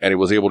 and he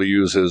was able to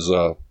use his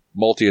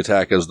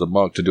multi-attack as the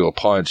Monk to do a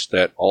punch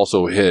that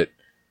also hit,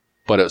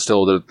 but it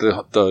still,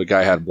 the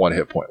guy had 1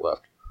 hit point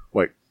left.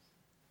 Like,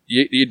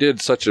 you did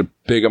such a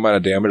big amount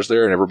of damage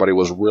there, and everybody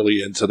was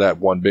really into that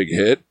one big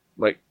hit.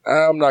 Like,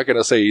 I'm not going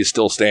to say he's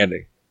still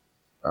standing.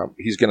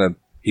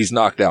 He's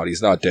knocked out.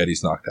 He's not dead.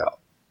 He's knocked out.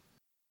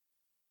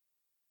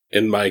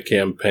 In my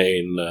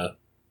campaign,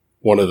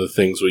 one of the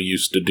things we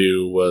used to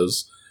do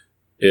was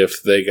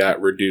if they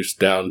got reduced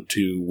down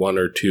to 1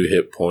 or 2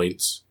 hit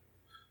points,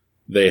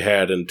 they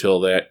had until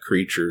that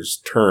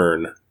creature's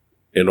turn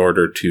in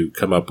order to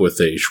come up with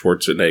a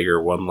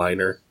Schwarzenegger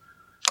one-liner.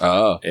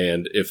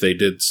 And if they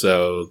did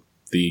so,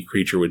 the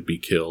creature would be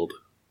killed.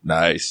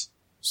 Nice.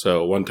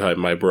 So one time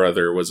my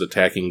brother was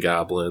attacking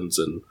goblins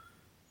and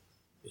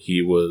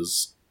he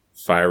was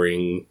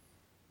firing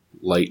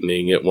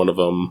lightning at one of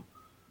them.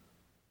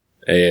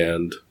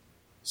 And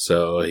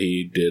so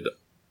he did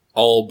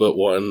all but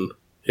one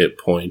hit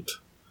point.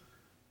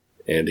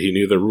 And he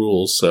knew the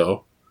rules,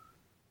 so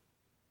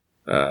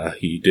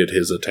he did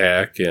his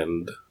attack.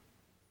 And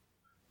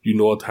you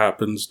know what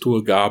happens to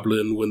a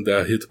goblin when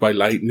they're hit by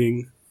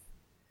lightning?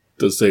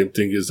 The same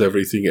thing as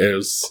everything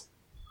else.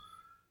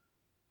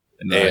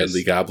 Nice. And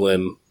the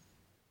goblin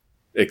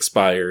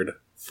expired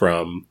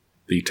from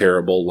the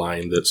terrible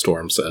line that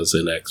Storm says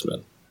in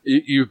X-Men.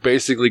 You've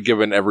basically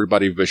given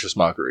everybody vicious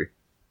mockery.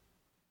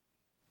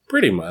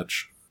 Pretty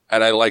much.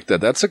 And I like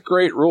that. That's a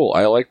great rule.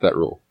 I like that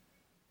rule.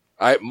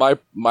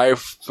 My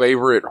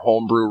favorite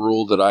homebrew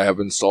rule that I have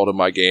installed in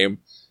my game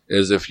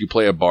is if you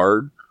play a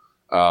bard,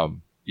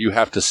 you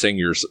have to sing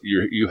your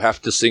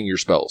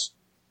spells.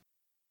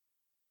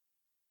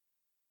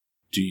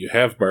 Do you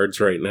have bards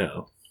right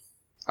now?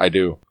 I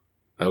do.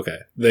 Okay.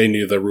 They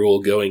knew the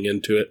rule going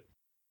into it?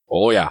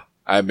 Oh, yeah.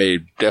 I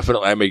made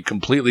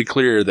completely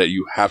clear that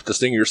you have to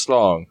sing your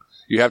song.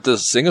 You have to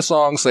sing a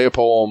song, say a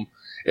poem.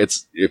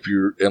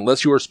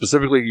 Unless you are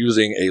specifically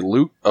using a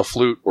lute, a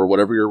flute, or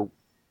whatever your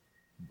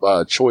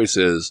choice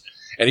is.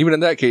 And even in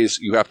that case,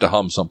 you have to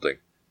hum something.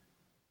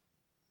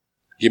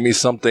 Give me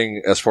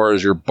something as far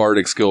as your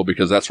bardic skill,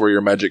 because that's where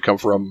your magic come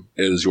from,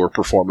 is your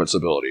performance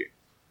ability.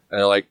 And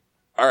they're like,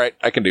 all right,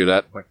 I can do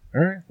that. I'm like,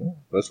 all right, well,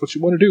 that's what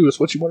you want to do. That's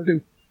what you want to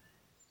do.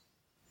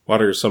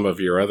 What are some of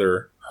your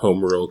other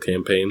home rule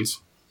campaigns?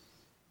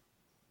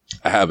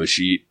 I have a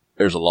sheet.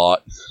 There's a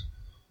lot.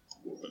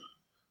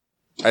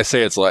 I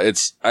say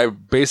I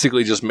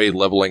basically just made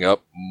leveling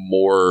up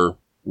more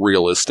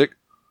realistic.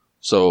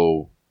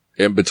 So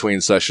in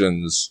between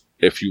sessions,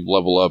 if you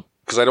level up,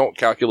 because I don't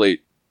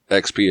calculate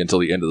XP until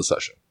the end of the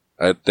session.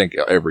 I think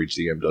every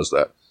GM does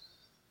that.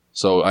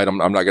 So I'm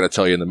not going to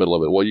tell you in the middle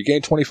of it, well, you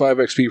gain 25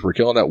 XP for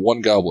killing that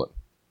one goblin.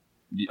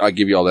 I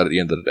give you all that at the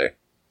end of the day.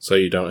 So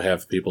you don't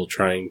have people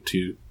trying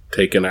to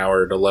take an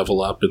hour to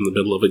level up in the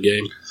middle of a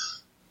game?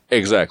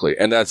 Exactly.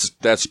 And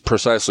that's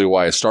precisely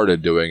why I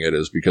started doing it,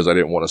 is because I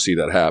didn't want to see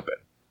that happen.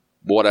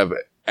 What I've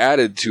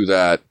added to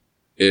that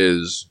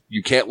is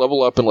you can't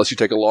level up unless you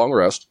take a long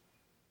rest.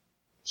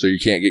 So you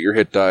can't get your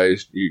hit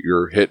dice,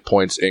 your hit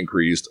points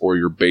increased, or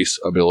your base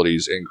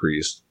abilities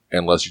increased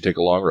unless you take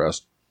a long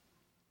rest.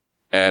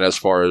 And as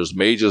far as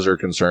mages are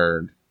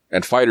concerned,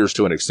 and fighters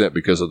to an extent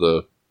because of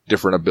the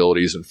different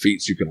abilities and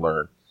feats you can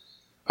learn,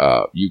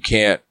 you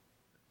can't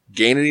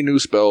gain any new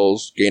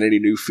spells, gain any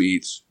new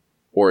feats,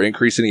 or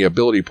increase any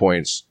ability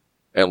points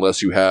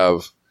unless you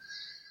have,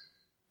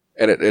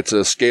 and it's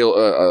a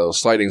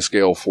sliding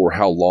scale for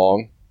how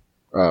long,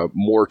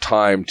 more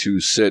time to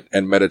sit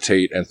and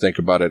meditate and think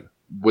about it,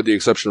 with the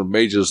exception of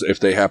mages, if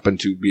they happen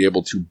to be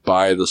able to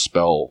buy the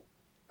spell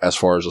as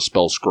far as a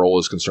spell scroll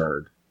is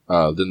concerned.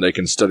 Then they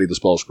can study the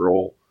spell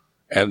scroll,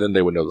 and then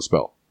they would know the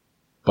spell.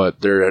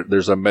 But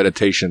there's a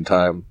meditation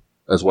time,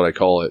 is what I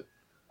call it,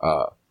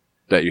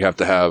 that you have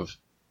to have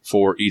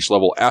for each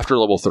level after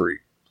level 3.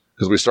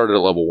 Because we started at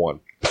level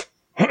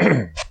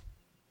 1.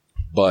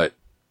 But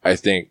I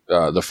think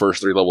the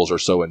first 3 levels are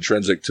so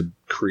intrinsic to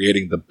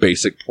creating the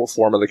basic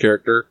form of the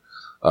character.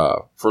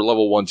 For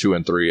level 1, 2,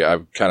 and 3,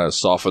 I've kind of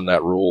softened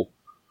that rule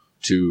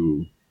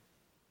to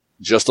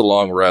just a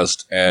long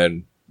rest,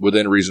 and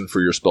within reason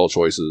for your spell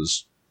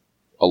choices,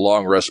 a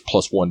long rest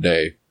plus 1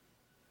 day,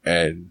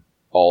 and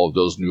all of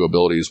those new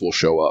abilities will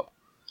show up.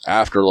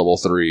 After level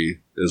 3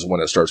 is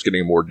when it starts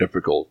getting more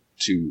difficult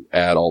to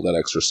add all that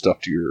extra stuff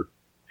to your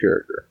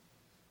character.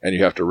 And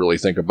you have to really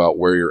think about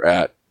where you're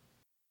at.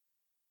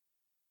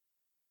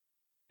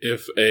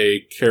 If a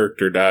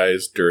character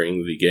dies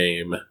during the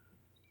game,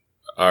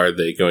 are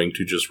they going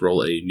to just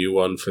roll a new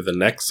one for the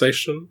next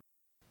session?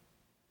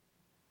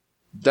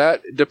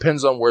 That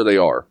depends on where they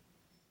are.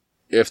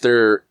 If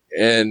they're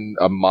in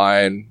a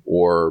mine,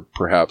 or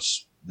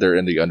perhaps they're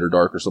in the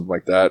Underdark or something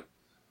like that,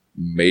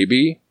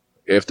 maybe.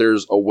 If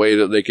there's a way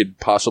that they could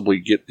possibly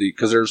get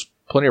because there's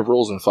plenty of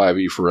rules in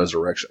 5e for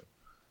resurrection.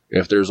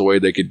 If there's a way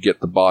they could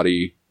get the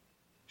body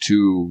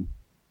to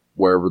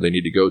wherever they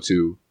need to go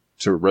to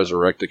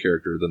resurrect the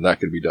character, then that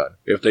could be done.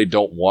 If they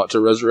don't want to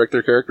resurrect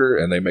their character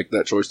and they make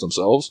that choice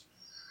themselves,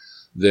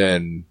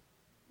 then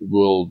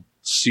we'll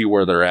see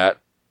where they're at,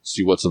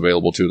 see what's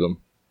available to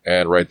them,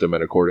 and write them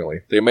in accordingly.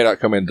 They may not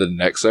come in the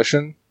next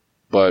session,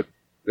 but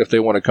if they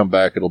want to come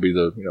back, it'll be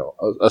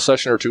a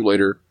session or 2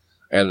 later,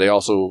 and they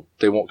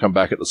won't come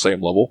back at the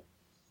same level,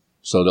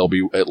 so they'll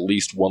be at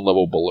least 1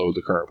 level below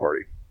the current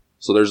party.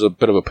 So there's a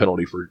bit of a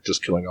penalty for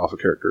just killing off a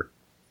character.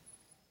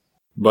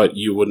 But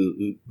you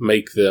wouldn't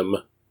make them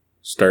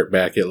start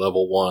back at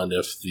level 1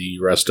 if the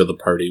rest of the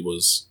party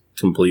was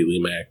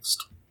completely maxed.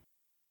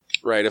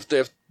 Right. If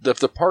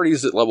the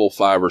party's at level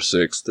 5 or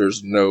 6,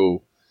 there's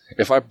no...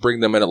 If I bring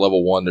them in at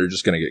level 1, they're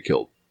just going to get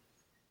killed.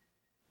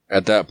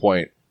 At that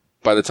point,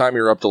 by the time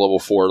you're up to level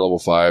 4, level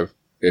 5,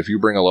 if you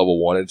bring a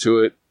level 1 into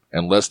it,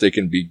 unless they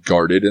can be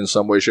guarded in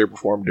some way, shape, or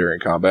form during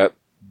combat,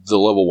 the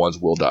level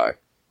 1s will die.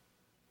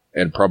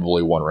 And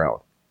probably one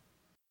round.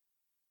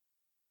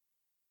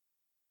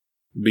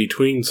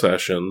 Between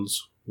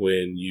sessions,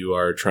 when you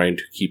are trying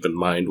to keep in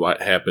mind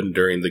what happened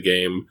during the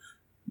game,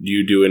 do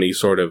you do any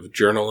sort of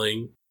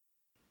journaling?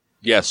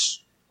 Yes.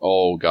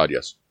 Oh, God,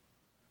 yes.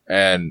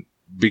 And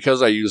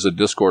because I use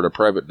a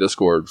private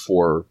Discord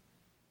for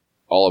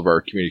all of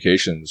our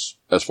communications,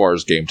 as far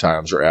as game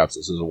times or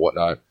absences and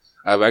whatnot,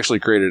 I've actually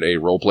created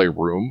a roleplay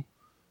room.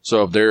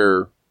 So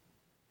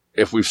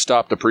if we've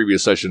stopped a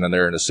previous session and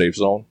they're in a safe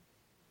zone,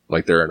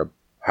 like they're in a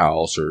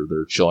house or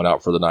they're chilling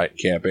out for the night and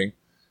camping,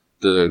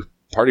 the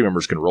party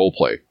members can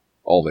roleplay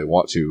all they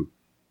want to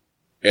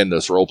in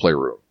this roleplay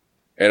room.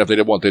 And if they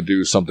didn't want to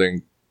do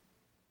something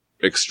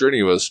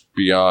extraneous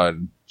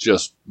beyond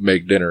just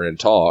make dinner and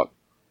talk,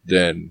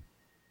 then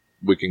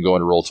we can go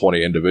into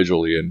Roll20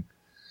 individually, and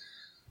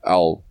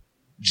I'll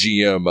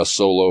GM a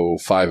solo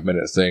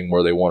 5-minute thing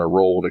where they want to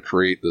roll to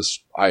create this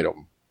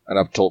item. And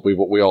I've told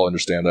people, we all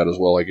understand that as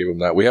well. I gave them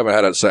that. We haven't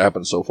had it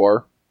happen so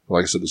far.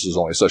 Like I said, this is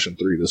only session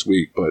 3 this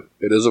week, but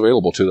it is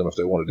available to them if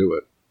they want to do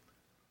it.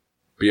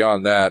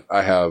 Beyond that,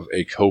 I have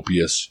a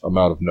copious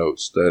amount of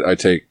notes that I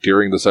take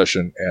during the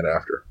session and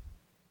after.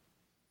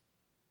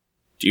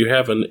 Do you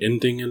have an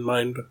ending in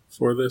mind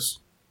for this?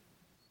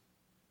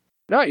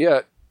 Not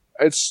yet.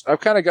 I've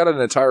kind of got an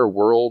entire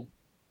world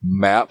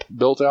map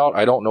built out.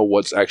 I don't know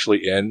what's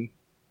actually in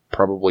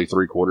probably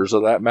 3/4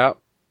 of that map.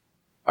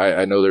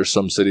 I know there's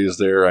some cities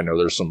there. I know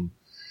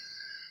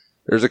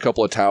there's a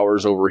couple of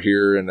towers over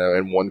here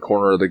in one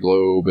corner of the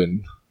globe.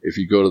 And if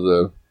you go to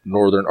the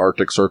northern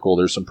Arctic Circle,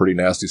 there's some pretty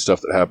nasty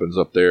stuff that happens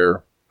up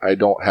there. I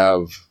don't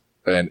have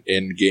an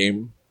end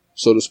game,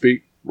 so to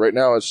speak. Right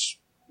now, let's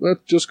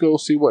just go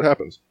see what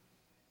happens.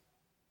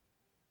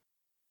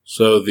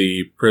 So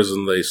the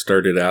prison they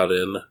started out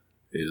in,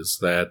 is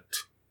that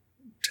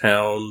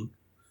town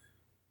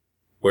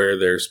where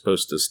they're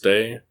supposed to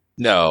stay?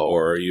 No.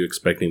 Or are you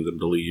expecting them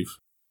to leave?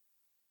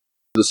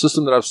 The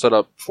system that I've set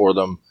up for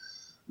them,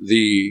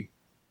 I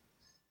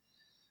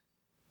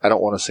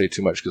don't want to say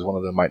too much because one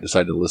of them might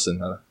decide to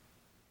listen.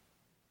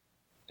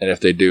 And if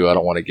they do, I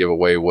don't want to give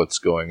away what's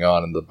going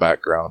on in the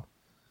background.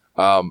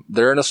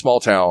 They're in a small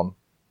town,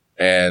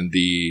 and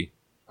the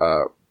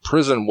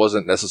prison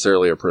wasn't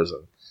necessarily a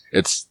prison.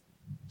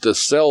 The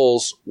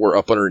cells were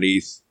up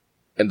underneath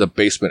in the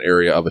basement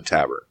area of a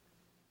tavern.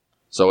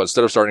 So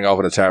instead of starting off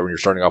in a tavern, you're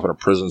starting off in a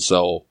prison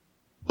cell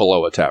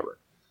below a tavern.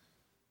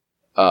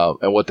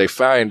 And what they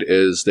find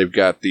is they've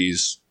got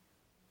these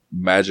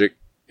magical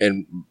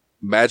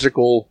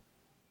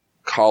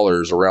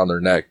collars around their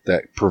neck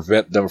that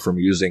prevent them from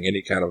using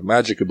any kind of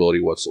magic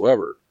ability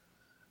whatsoever.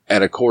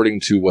 And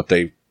according to what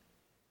they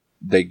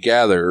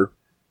gather,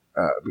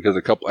 because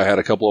I had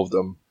a couple of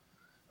them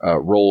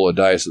roll a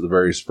dice at the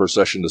very first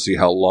session to see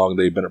how long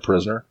they've been a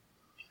prisoner.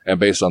 And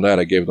based on that,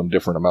 I gave them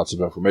different amounts of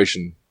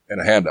information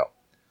in a handout.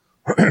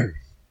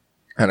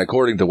 And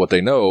according to what they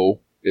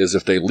know is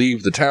if they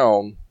leave the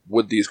town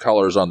with these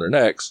collars on their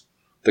necks,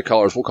 the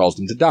collars will cause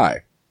them to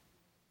die.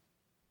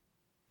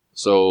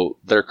 So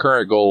their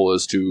current goal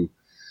is to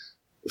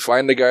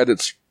find the guy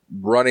that's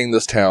running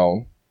this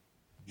town,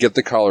 get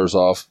the collars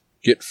off,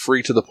 get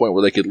free to the point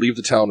where they could leave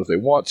the town if they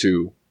want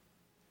to.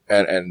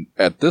 And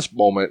at this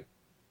moment,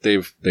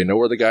 they know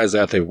where the guy's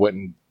at. They've went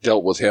and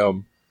dealt with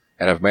him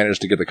and have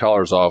managed to get the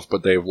collars off,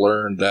 but they've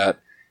learned that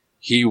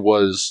he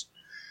was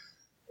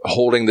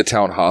holding the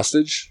town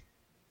hostage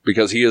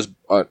because he is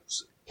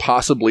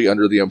possibly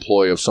under the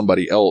employ of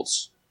somebody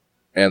else,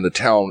 and the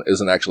town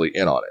isn't actually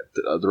in on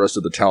it. The rest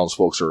of the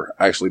townsfolk are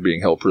actually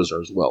being held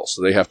prisoner as well,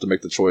 so they have to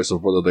make the choice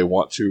of whether they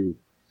want to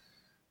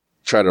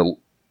try to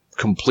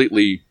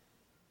completely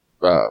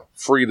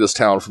free this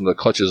town from the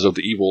clutches of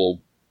the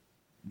evil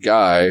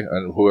guy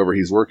and whoever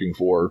he's working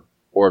for,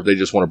 or if they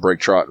just want to break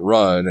trot and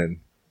run and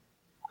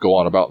go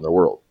on about in their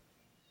world.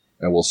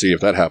 And we'll see if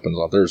that happens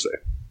on Thursday.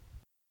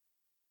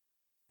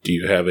 Do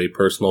you have a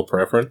personal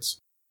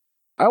preference?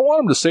 I want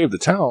them to save the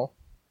town.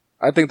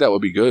 I think that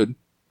would be good.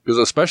 Because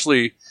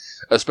especially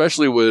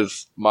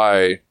with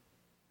the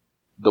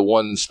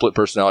one split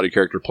personality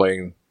character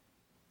playing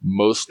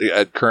mostly,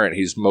 at current,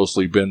 he's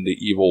mostly been the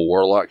evil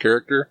warlock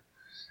character.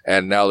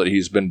 And now that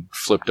he's been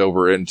flipped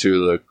over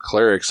into the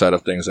cleric side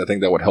of things, I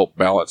think that would help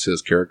balance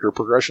his character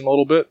progression a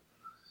little bit.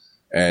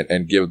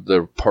 And give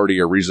the party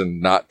a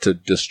reason not to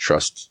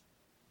distrust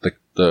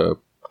the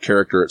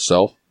character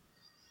itself.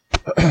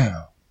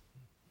 And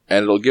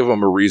it'll give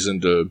them a reason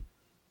to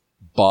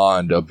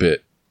bond a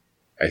bit,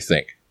 I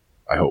think.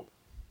 I hope.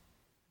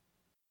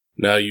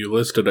 Now, you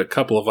listed a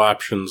couple of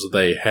options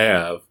they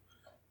have.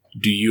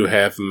 Do you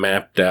have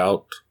mapped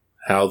out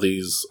how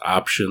these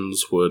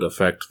options would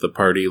affect the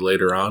party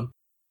later on?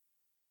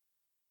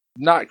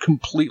 Not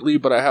completely,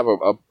 but I have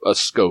a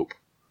scope.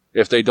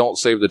 If they don't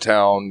save the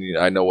town,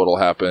 I know what'll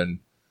happen.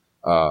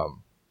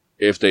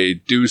 If they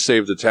do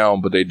save the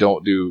town, but they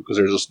don't do,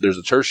 because there's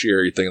a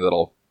tertiary thing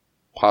that'll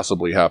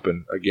possibly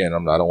happen. Again,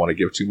 I don't want to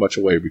give too much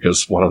away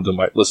because one of them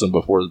might listen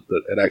before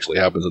it actually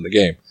happens in the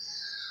game.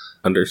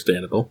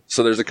 Understandable.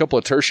 So there's a couple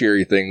of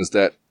tertiary things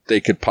that they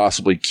could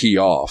possibly key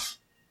off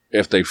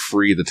if they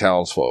free the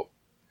townsfolk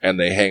and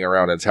they hang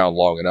around in town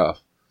long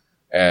enough.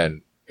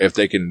 And if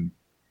they can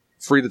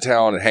free the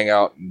town and hang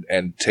out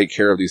and take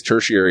care of these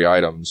tertiary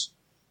items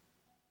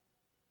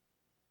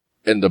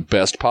in the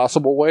best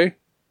possible way,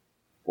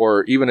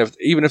 or even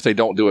if they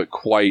don't do it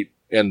quite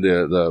in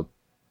the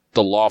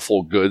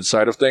lawful good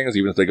side of things,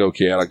 even if they go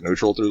chaotic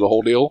neutral through the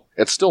whole deal,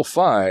 it's still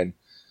fine.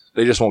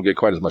 They just won't get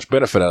quite as much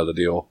benefit out of the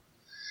deal.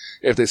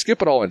 If they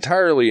skip it all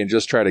entirely and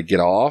just try to get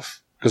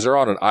off, because they're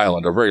on an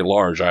island, a very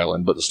large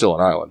island, but it's still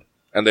an island,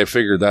 and they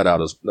figured that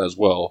out as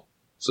well.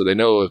 So they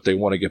know if they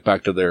want to get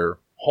back to their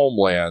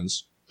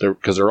homelands,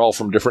 because they're all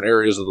from different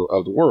areas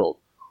of the world.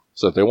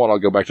 So if they want to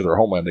go back to their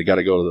homeland, they got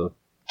to go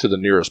to the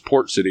nearest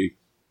port city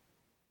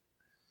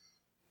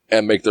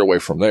and make their way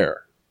from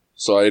there.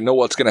 So I know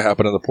what's going to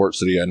happen in the port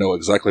city. I know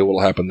exactly what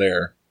will happen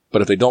there.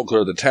 But if they don't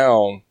clear the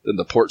town, then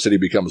the port city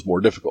becomes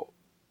more difficult.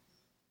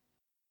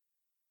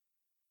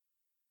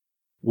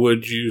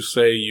 Would you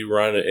say you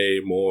run a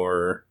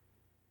more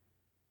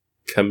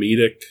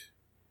comedic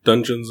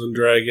Dungeons and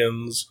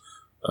Dragons?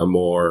 A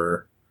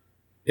more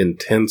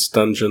intense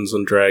Dungeons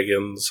and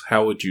Dragons?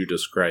 How would you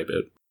describe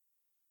it?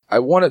 I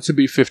want it to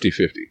be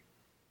 50-50.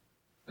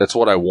 That's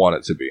what I want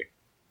it to be.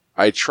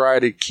 I try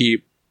to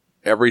keep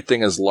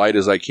everything as light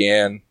as I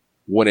can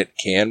when it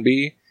can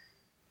be,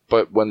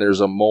 but when there's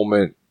a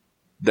moment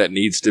that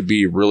needs to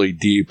be really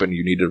deep and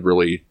you need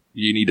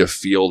to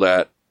feel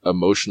that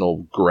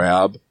emotional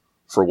grab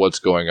for what's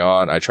going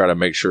on, I try to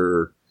make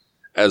sure,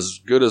 as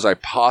good as I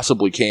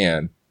possibly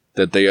can,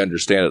 that they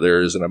understand that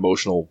there is an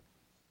emotional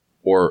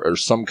or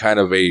some kind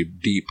of a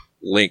deep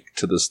link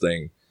to this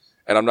thing.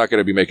 And I'm not going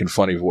to be making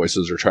funny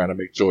voices or trying to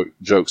make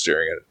jokes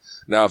during it.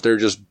 Now, if they're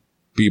just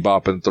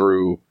bebopping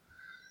through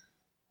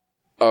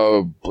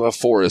a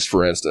forest,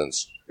 for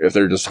instance, if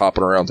they're just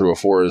hopping around through a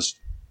forest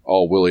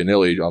all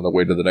willy-nilly on the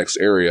way to the next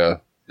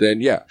area,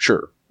 then yeah,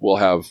 sure, we'll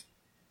have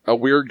a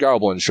weird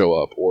goblin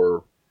show up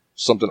or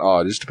something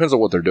odd. It just depends on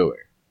what they're doing.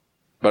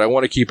 But I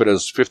want to keep it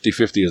as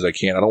 50-50 as I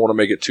can. I don't want to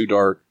make it too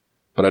dark,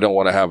 but I don't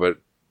want to have it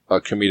a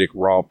comedic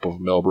romp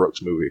of Mel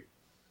Brooks movie.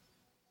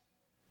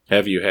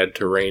 Have you had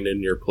to rein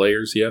in your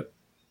players yet?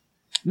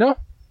 No,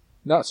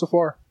 not so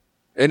far.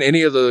 In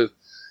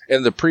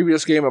the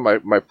previous game, in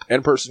my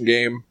in-person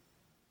game,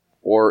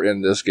 or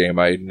in this game,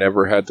 I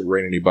never had to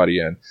rein anybody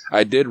in.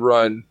 I did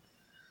run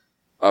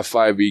a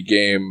 5e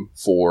game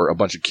for a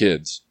bunch of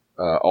kids,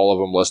 all of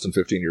them less than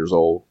 15 years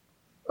old.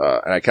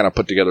 And I kind of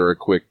put together a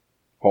quick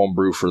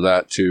homebrew for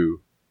that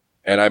too.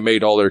 And I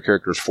made all their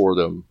characters for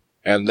them.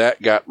 And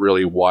that got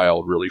really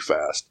wild really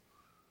fast.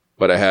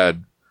 But I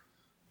had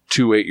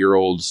 2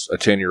 8-year-olds, a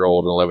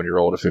 10-year-old, an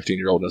 11-year-old, a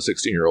 15-year-old, and a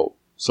 16-year-old.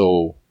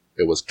 So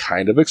it was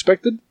kind of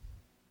expected.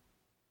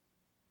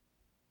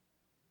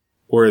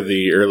 Were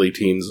the early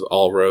teens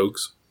all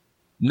rogues?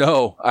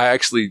 No,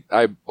 like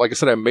I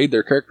said, I made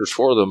their characters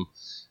for them.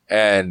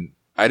 And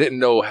I didn't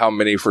know how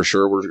many for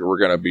sure were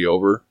going to be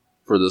over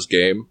for this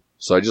game.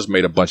 So I just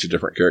made a bunch of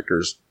different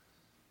characters.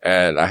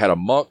 And I had a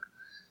monk,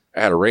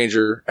 I had a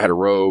ranger, I had a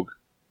rogue.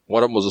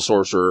 One of them was a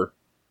sorcerer.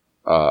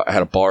 I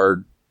had a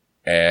bard,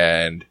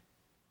 and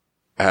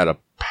I had a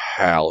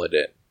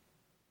paladin.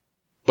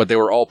 But they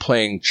were all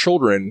playing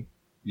children,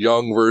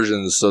 young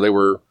versions, so they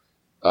were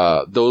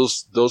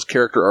those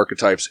character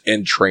archetypes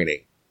in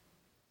training.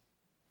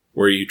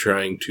 Were you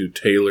trying to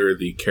tailor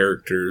the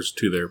characters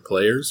to their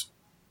players?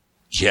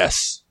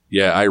 Yes.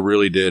 Yeah, I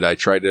really did. I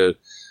tried to,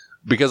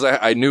 because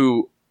I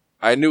knew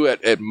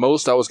at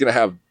most I was going to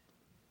have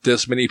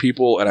this many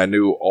people, and I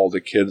knew all the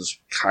kids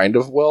kind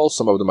of well.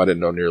 Some of them I didn't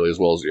know nearly as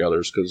well as the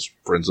others, because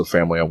friends of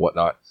family and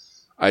whatnot.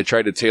 I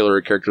tried to tailor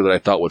a character that I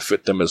thought would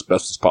fit them as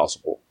best as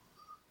possible.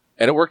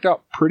 And it worked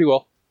out pretty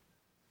well,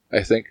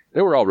 I think.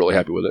 They were all really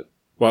happy with it.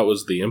 What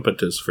was the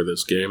impetus for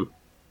this game?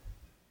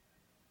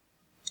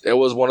 It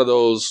was one of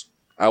those,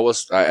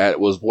 it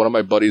was one of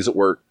my buddies at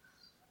work,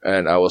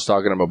 and I was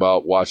talking to him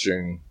about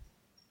watching,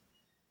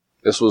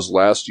 this was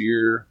last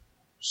year,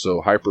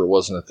 so Hyper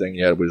wasn't a thing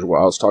yet. I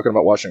was talking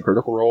about watching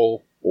Critical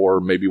Role, or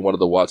maybe one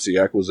of the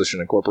WotC Acquisition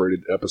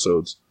Incorporated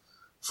episodes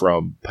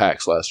from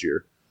PAX last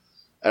year.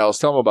 And I was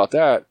telling him about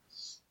that,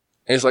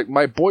 and he's like,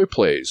 my boy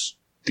plays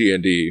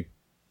D&D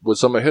with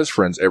some of his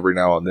friends every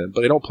now and then,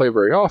 but they don't play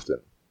very often.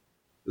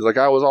 He's like,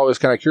 I was always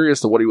kind of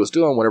curious to what he was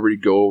doing whenever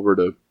he'd go over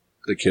to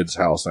the kid's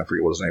house, and I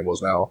forget what his name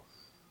was now.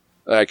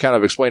 And I kind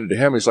of explained it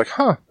to him. He's like,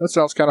 that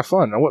sounds kind of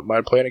fun. I wouldn't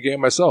mind playing a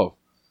game myself.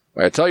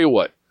 I tell you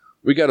what,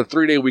 we got a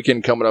 3-day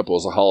weekend coming up. It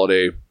was a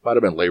holiday. Might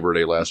have been Labor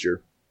Day last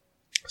year.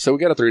 So we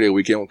got a 3-day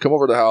weekend. We'll come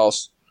over to the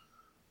house.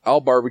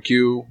 I'll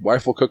barbecue.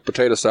 Wife will cook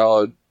potato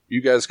salad.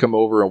 You guys come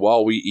over, and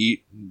while we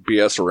eat and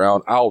BS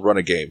around, I'll run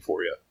a game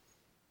for you.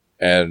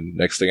 And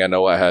next thing I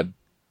know, I had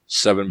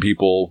 7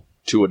 people,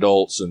 2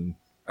 adults, and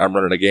I'm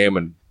running a game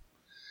and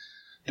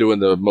doing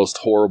the most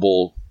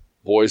horrible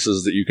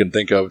voices that you can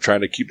think of,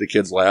 trying to keep the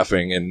kids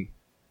laughing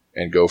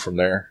and go from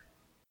there.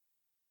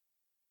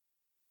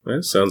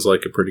 That sounds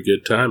like a pretty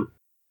good time.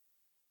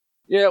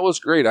 Yeah, it was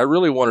great. I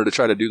really wanted to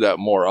try to do that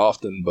more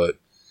often, but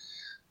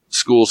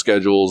school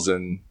schedules,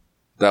 and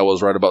that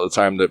was right about the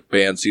time that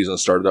band season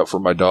started up for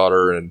my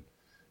daughter, and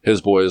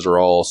his boys are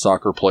all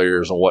soccer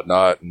players and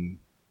whatnot, and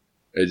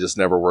it just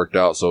never worked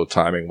out. So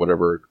timing,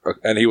 whatever,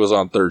 and he was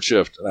on third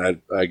shift,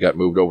 and I got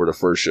moved over to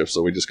first shift,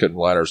 so we just couldn't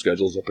line our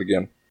schedules up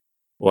again.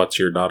 What's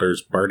your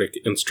daughter's bardic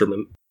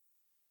instrument?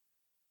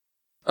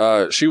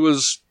 She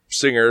was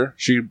singer.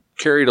 She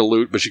carried a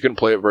lute, but she couldn't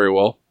play it very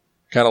well.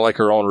 Kind of like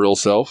her own real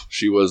self.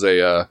 She was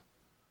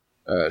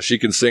she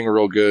can sing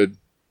real good.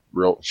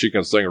 She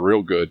can sing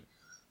real good.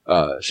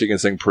 She can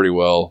sing pretty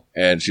well,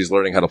 and she's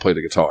learning how to play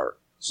the guitar.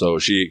 So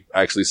she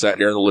actually sat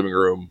here in the living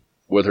room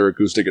with her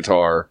acoustic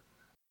guitar.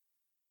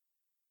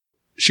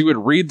 She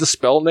would read the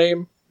spell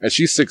name, and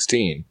she's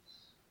 16.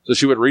 So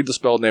she would read the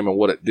spell name and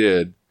what it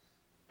did,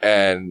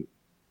 and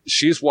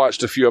she's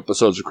watched a few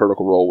episodes of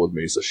Critical Role with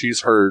me, so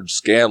she's heard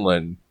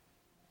Scanlan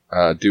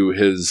do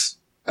his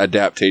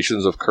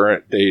adaptations of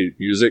current day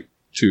music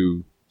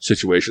to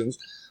situations.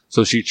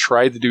 So she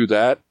tried to do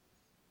that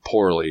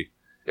poorly.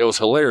 It was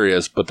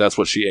hilarious, but that's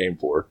what she aimed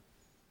for.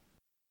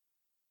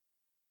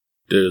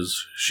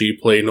 Does she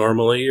play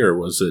normally, or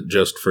was it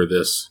just for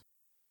this?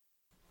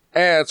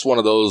 It's one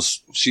of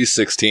those, she's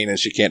 16 and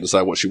she can't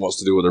decide what she wants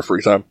to do with her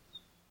free time.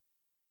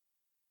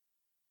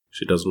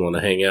 She doesn't want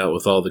to hang out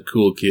with all the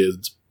cool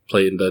kids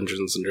playing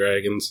Dungeons and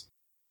Dragons.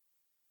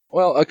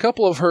 Well, a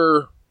couple of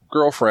her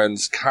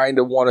girlfriends kind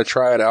of want to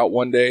try it out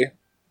one day,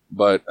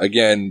 but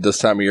again, this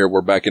time of year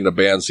we're back into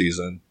band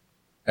season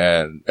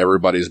and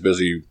everybody's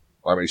busy.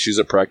 I mean, she's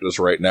at practice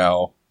right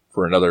now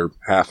for another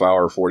half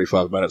hour,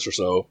 45 minutes or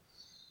so.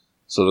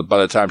 So that by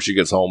the time she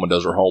gets home and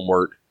does her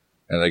homework,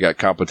 and they got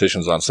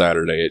competitions on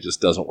Saturday, it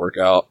just doesn't work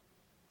out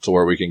to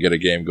where we can get a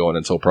game going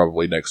until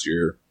probably next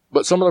year.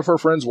 But some of her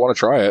friends want to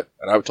try it,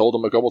 and I've told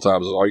them a couple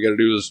times, all you got to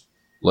do is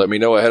let me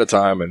know ahead of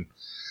time, and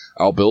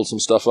I'll build some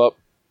stuff up,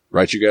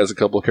 write you guys a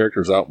couple of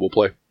characters out, we'll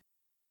play.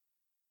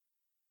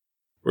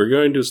 We're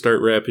going to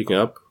start wrapping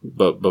up,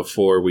 but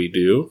before we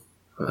do,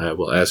 I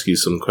will ask you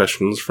some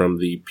questions from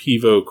the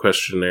Pivo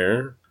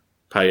questionnaire,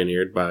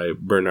 pioneered by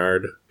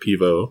Bernard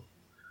Pivo.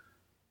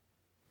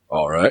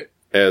 All right.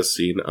 As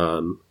seen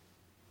on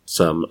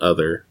some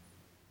other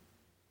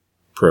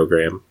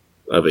program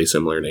of a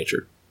similar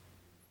nature.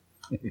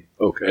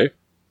 Okay.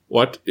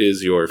 What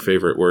is your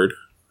favorite word?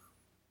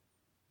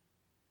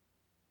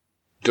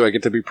 Do I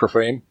get to be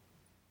profane?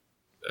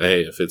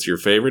 Hey, if it's your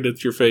favorite,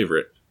 it's your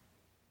favorite.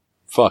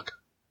 Fuck.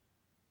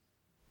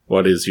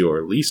 What is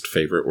your least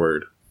favorite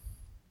word?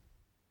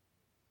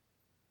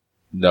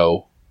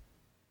 No.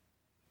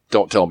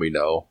 Don't tell me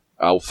no.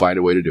 I'll find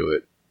a way to do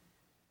it.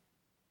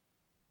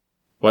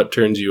 What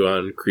turns you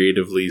on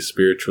creatively,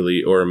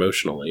 spiritually, or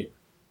emotionally?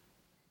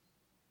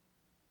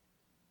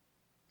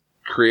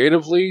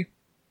 Creatively,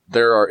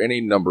 there are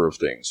any number of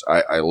things.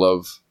 I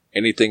love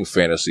anything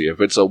fantasy. If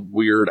it's a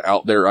weird,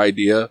 out there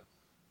idea,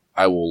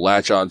 I will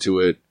latch onto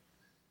it,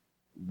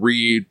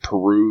 read,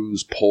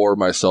 peruse, pour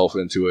myself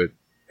into it,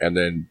 and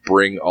then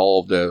bring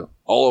all of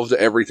the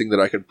everything that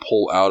I could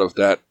pull out of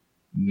that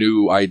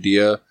new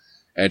idea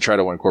and try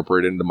to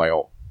incorporate it into my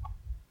own.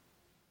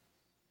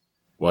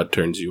 What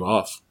turns you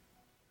off?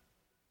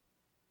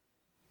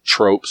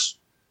 Tropes.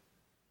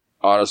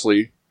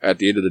 Honestly, at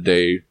the end of the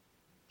day,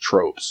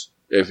 tropes.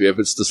 If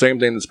it's the same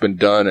thing that's been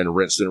done and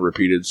rinsed and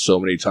repeated so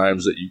many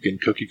times that you can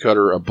cookie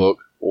cutter a book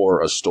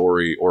or a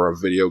story or a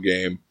video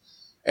game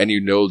and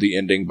you know the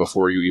ending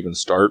before you even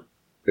start,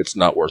 it's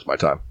not worth my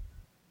time.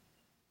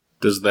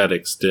 Does that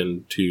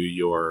extend to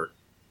your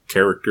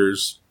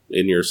characters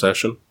in your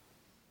session?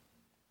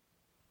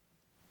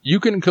 You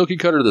can cookie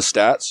cutter the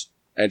stats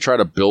and try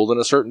to build in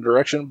a certain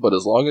direction, but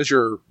as long as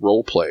your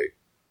role play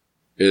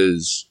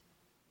is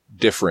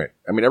different,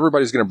 I mean,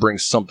 everybody's going to bring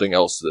something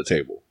else to the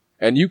table.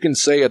 And you can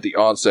say at the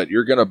onset,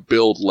 you're going to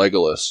build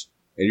Legolas,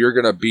 and you're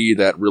going to be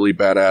that really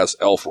badass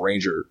elf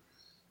ranger.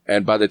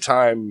 And by the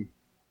time,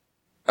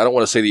 I don't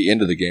want to say the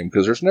end of the game,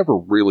 because there's never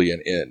really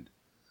an end.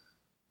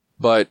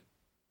 But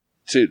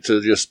to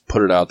just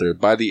put it out there,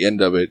 by the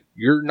end of it,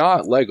 you're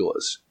not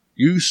Legolas.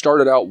 You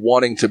started out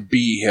wanting to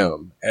be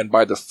him. And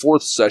by the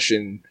fourth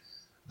session,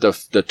 the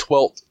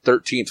 12th,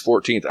 13th,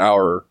 14th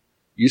hour,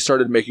 you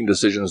started making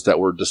decisions that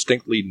were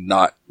distinctly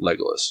not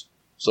Legolas.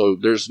 So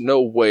there's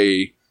no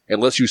way,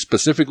 unless you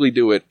specifically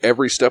do it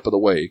every step of the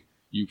way,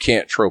 you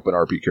can't trope an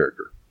RP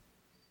character.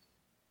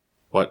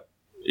 What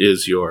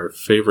is your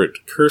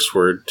favorite curse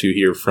word to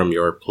hear from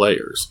your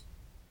players?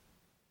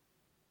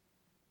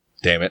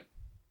 Damn it.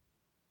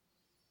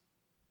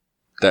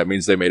 That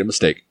means they made a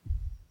mistake.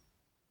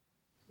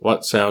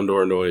 What sound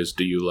or noise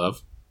do you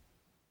love?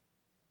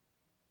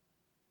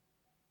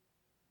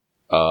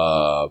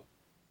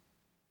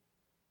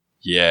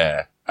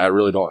 Yeah, I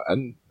really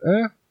don't.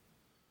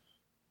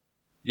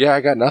 Yeah,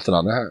 I got nothing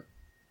on that.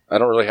 I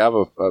don't really have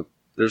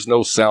there's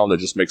no sound that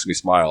just makes me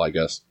smile, I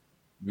guess.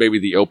 Maybe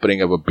the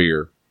opening of a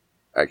beer,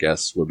 I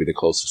guess, would be the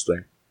closest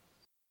thing.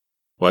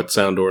 What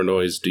sound or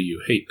noise do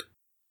you hate?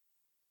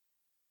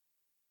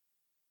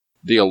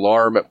 the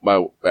alarm at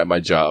my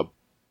job.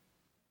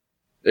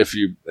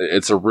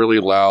 It's a really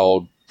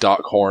loud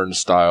Doc Horn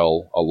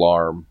style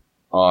alarm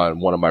on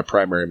one of my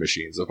primary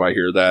machines. If I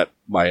hear that,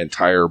 my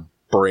entire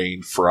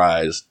brain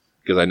fries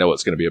because I know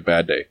it's going to be a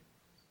bad day.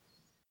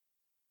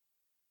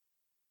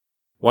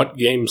 What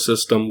game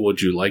system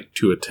would you like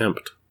to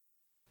attempt?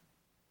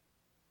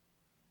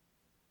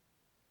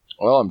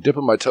 Well, I'm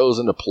dipping my toes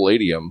into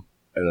Palladium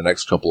in the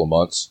next couple of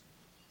months.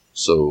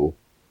 So,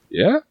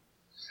 yeah.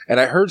 And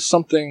I heard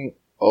something,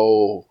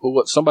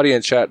 somebody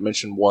in chat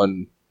mentioned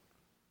one,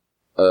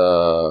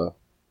 Lord,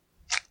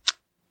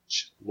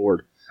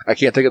 I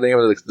can't think of the name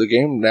of the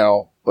game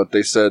now, but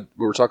they said,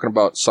 we were talking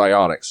about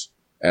psionics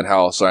and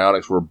how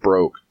psionics were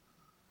broke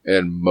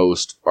in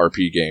most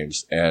RP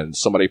games. And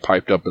somebody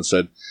piped up and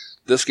said,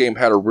 this game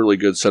had a really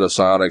good set of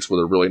psionics with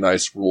a really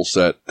nice rule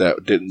set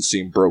that didn't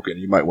seem broken.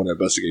 You might want to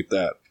investigate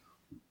that.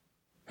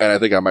 And I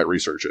think I might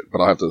research it,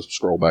 but I'll have to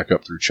scroll back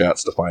up through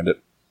chats to find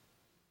it.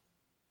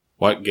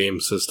 What game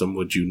system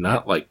would you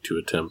not like to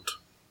attempt?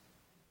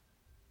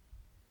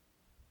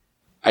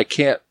 I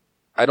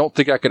don't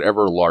think I could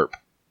ever LARP.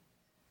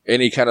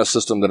 Any kind of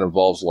system that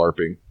involves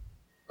LARPing.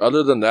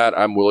 Other than that,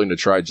 I'm willing to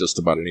try just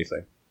about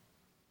anything.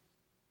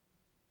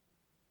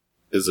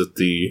 Is it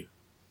the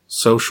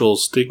social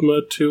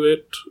stigma to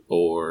it,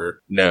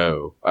 or?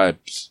 No.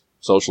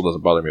 Social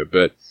doesn't bother me a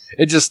bit.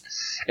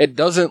 It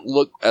doesn't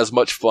look as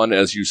much fun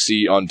as you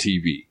see on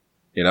TV,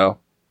 you know?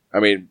 I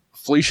mean,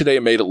 Felicia Day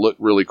made it look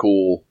really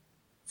cool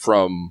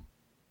from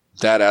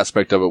that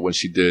aspect of it when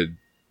she did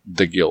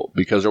the Guild,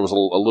 because there was a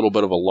little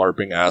bit of a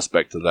LARPing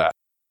aspect to that.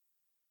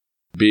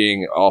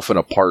 Being off in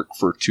a park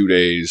for 2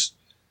 days,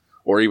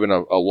 or even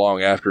a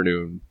long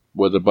afternoon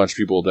with a bunch of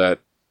people that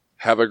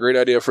have a great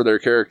idea for their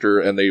character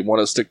and they want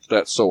to stick to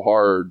that so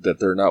hard that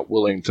they're not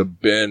willing to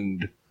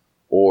bend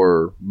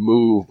or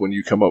move when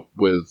you come up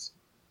with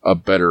a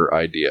better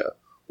idea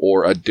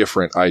or a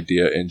different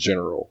idea in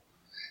general.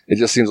 It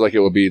just seems like it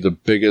would be the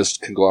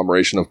biggest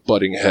conglomeration of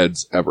butting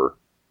heads ever.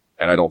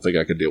 And I don't think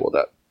I could deal with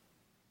that.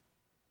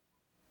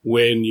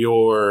 When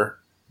your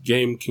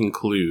game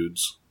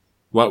concludes,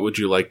 what would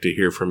you like to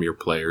hear from your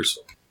players?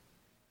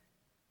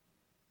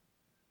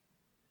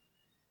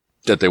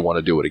 That they want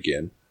to do it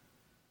again.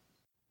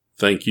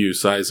 Thank you,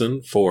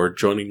 Sizen, for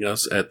joining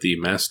us at the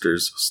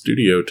Masters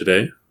Studio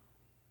today.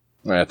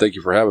 Thank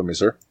you for having me,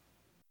 sir.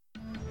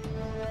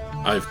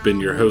 I've been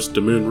your host,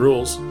 Damoon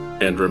Rules,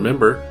 and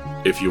remember,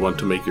 if you want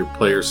to make your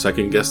players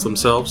second guess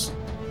themselves,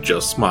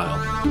 just smile.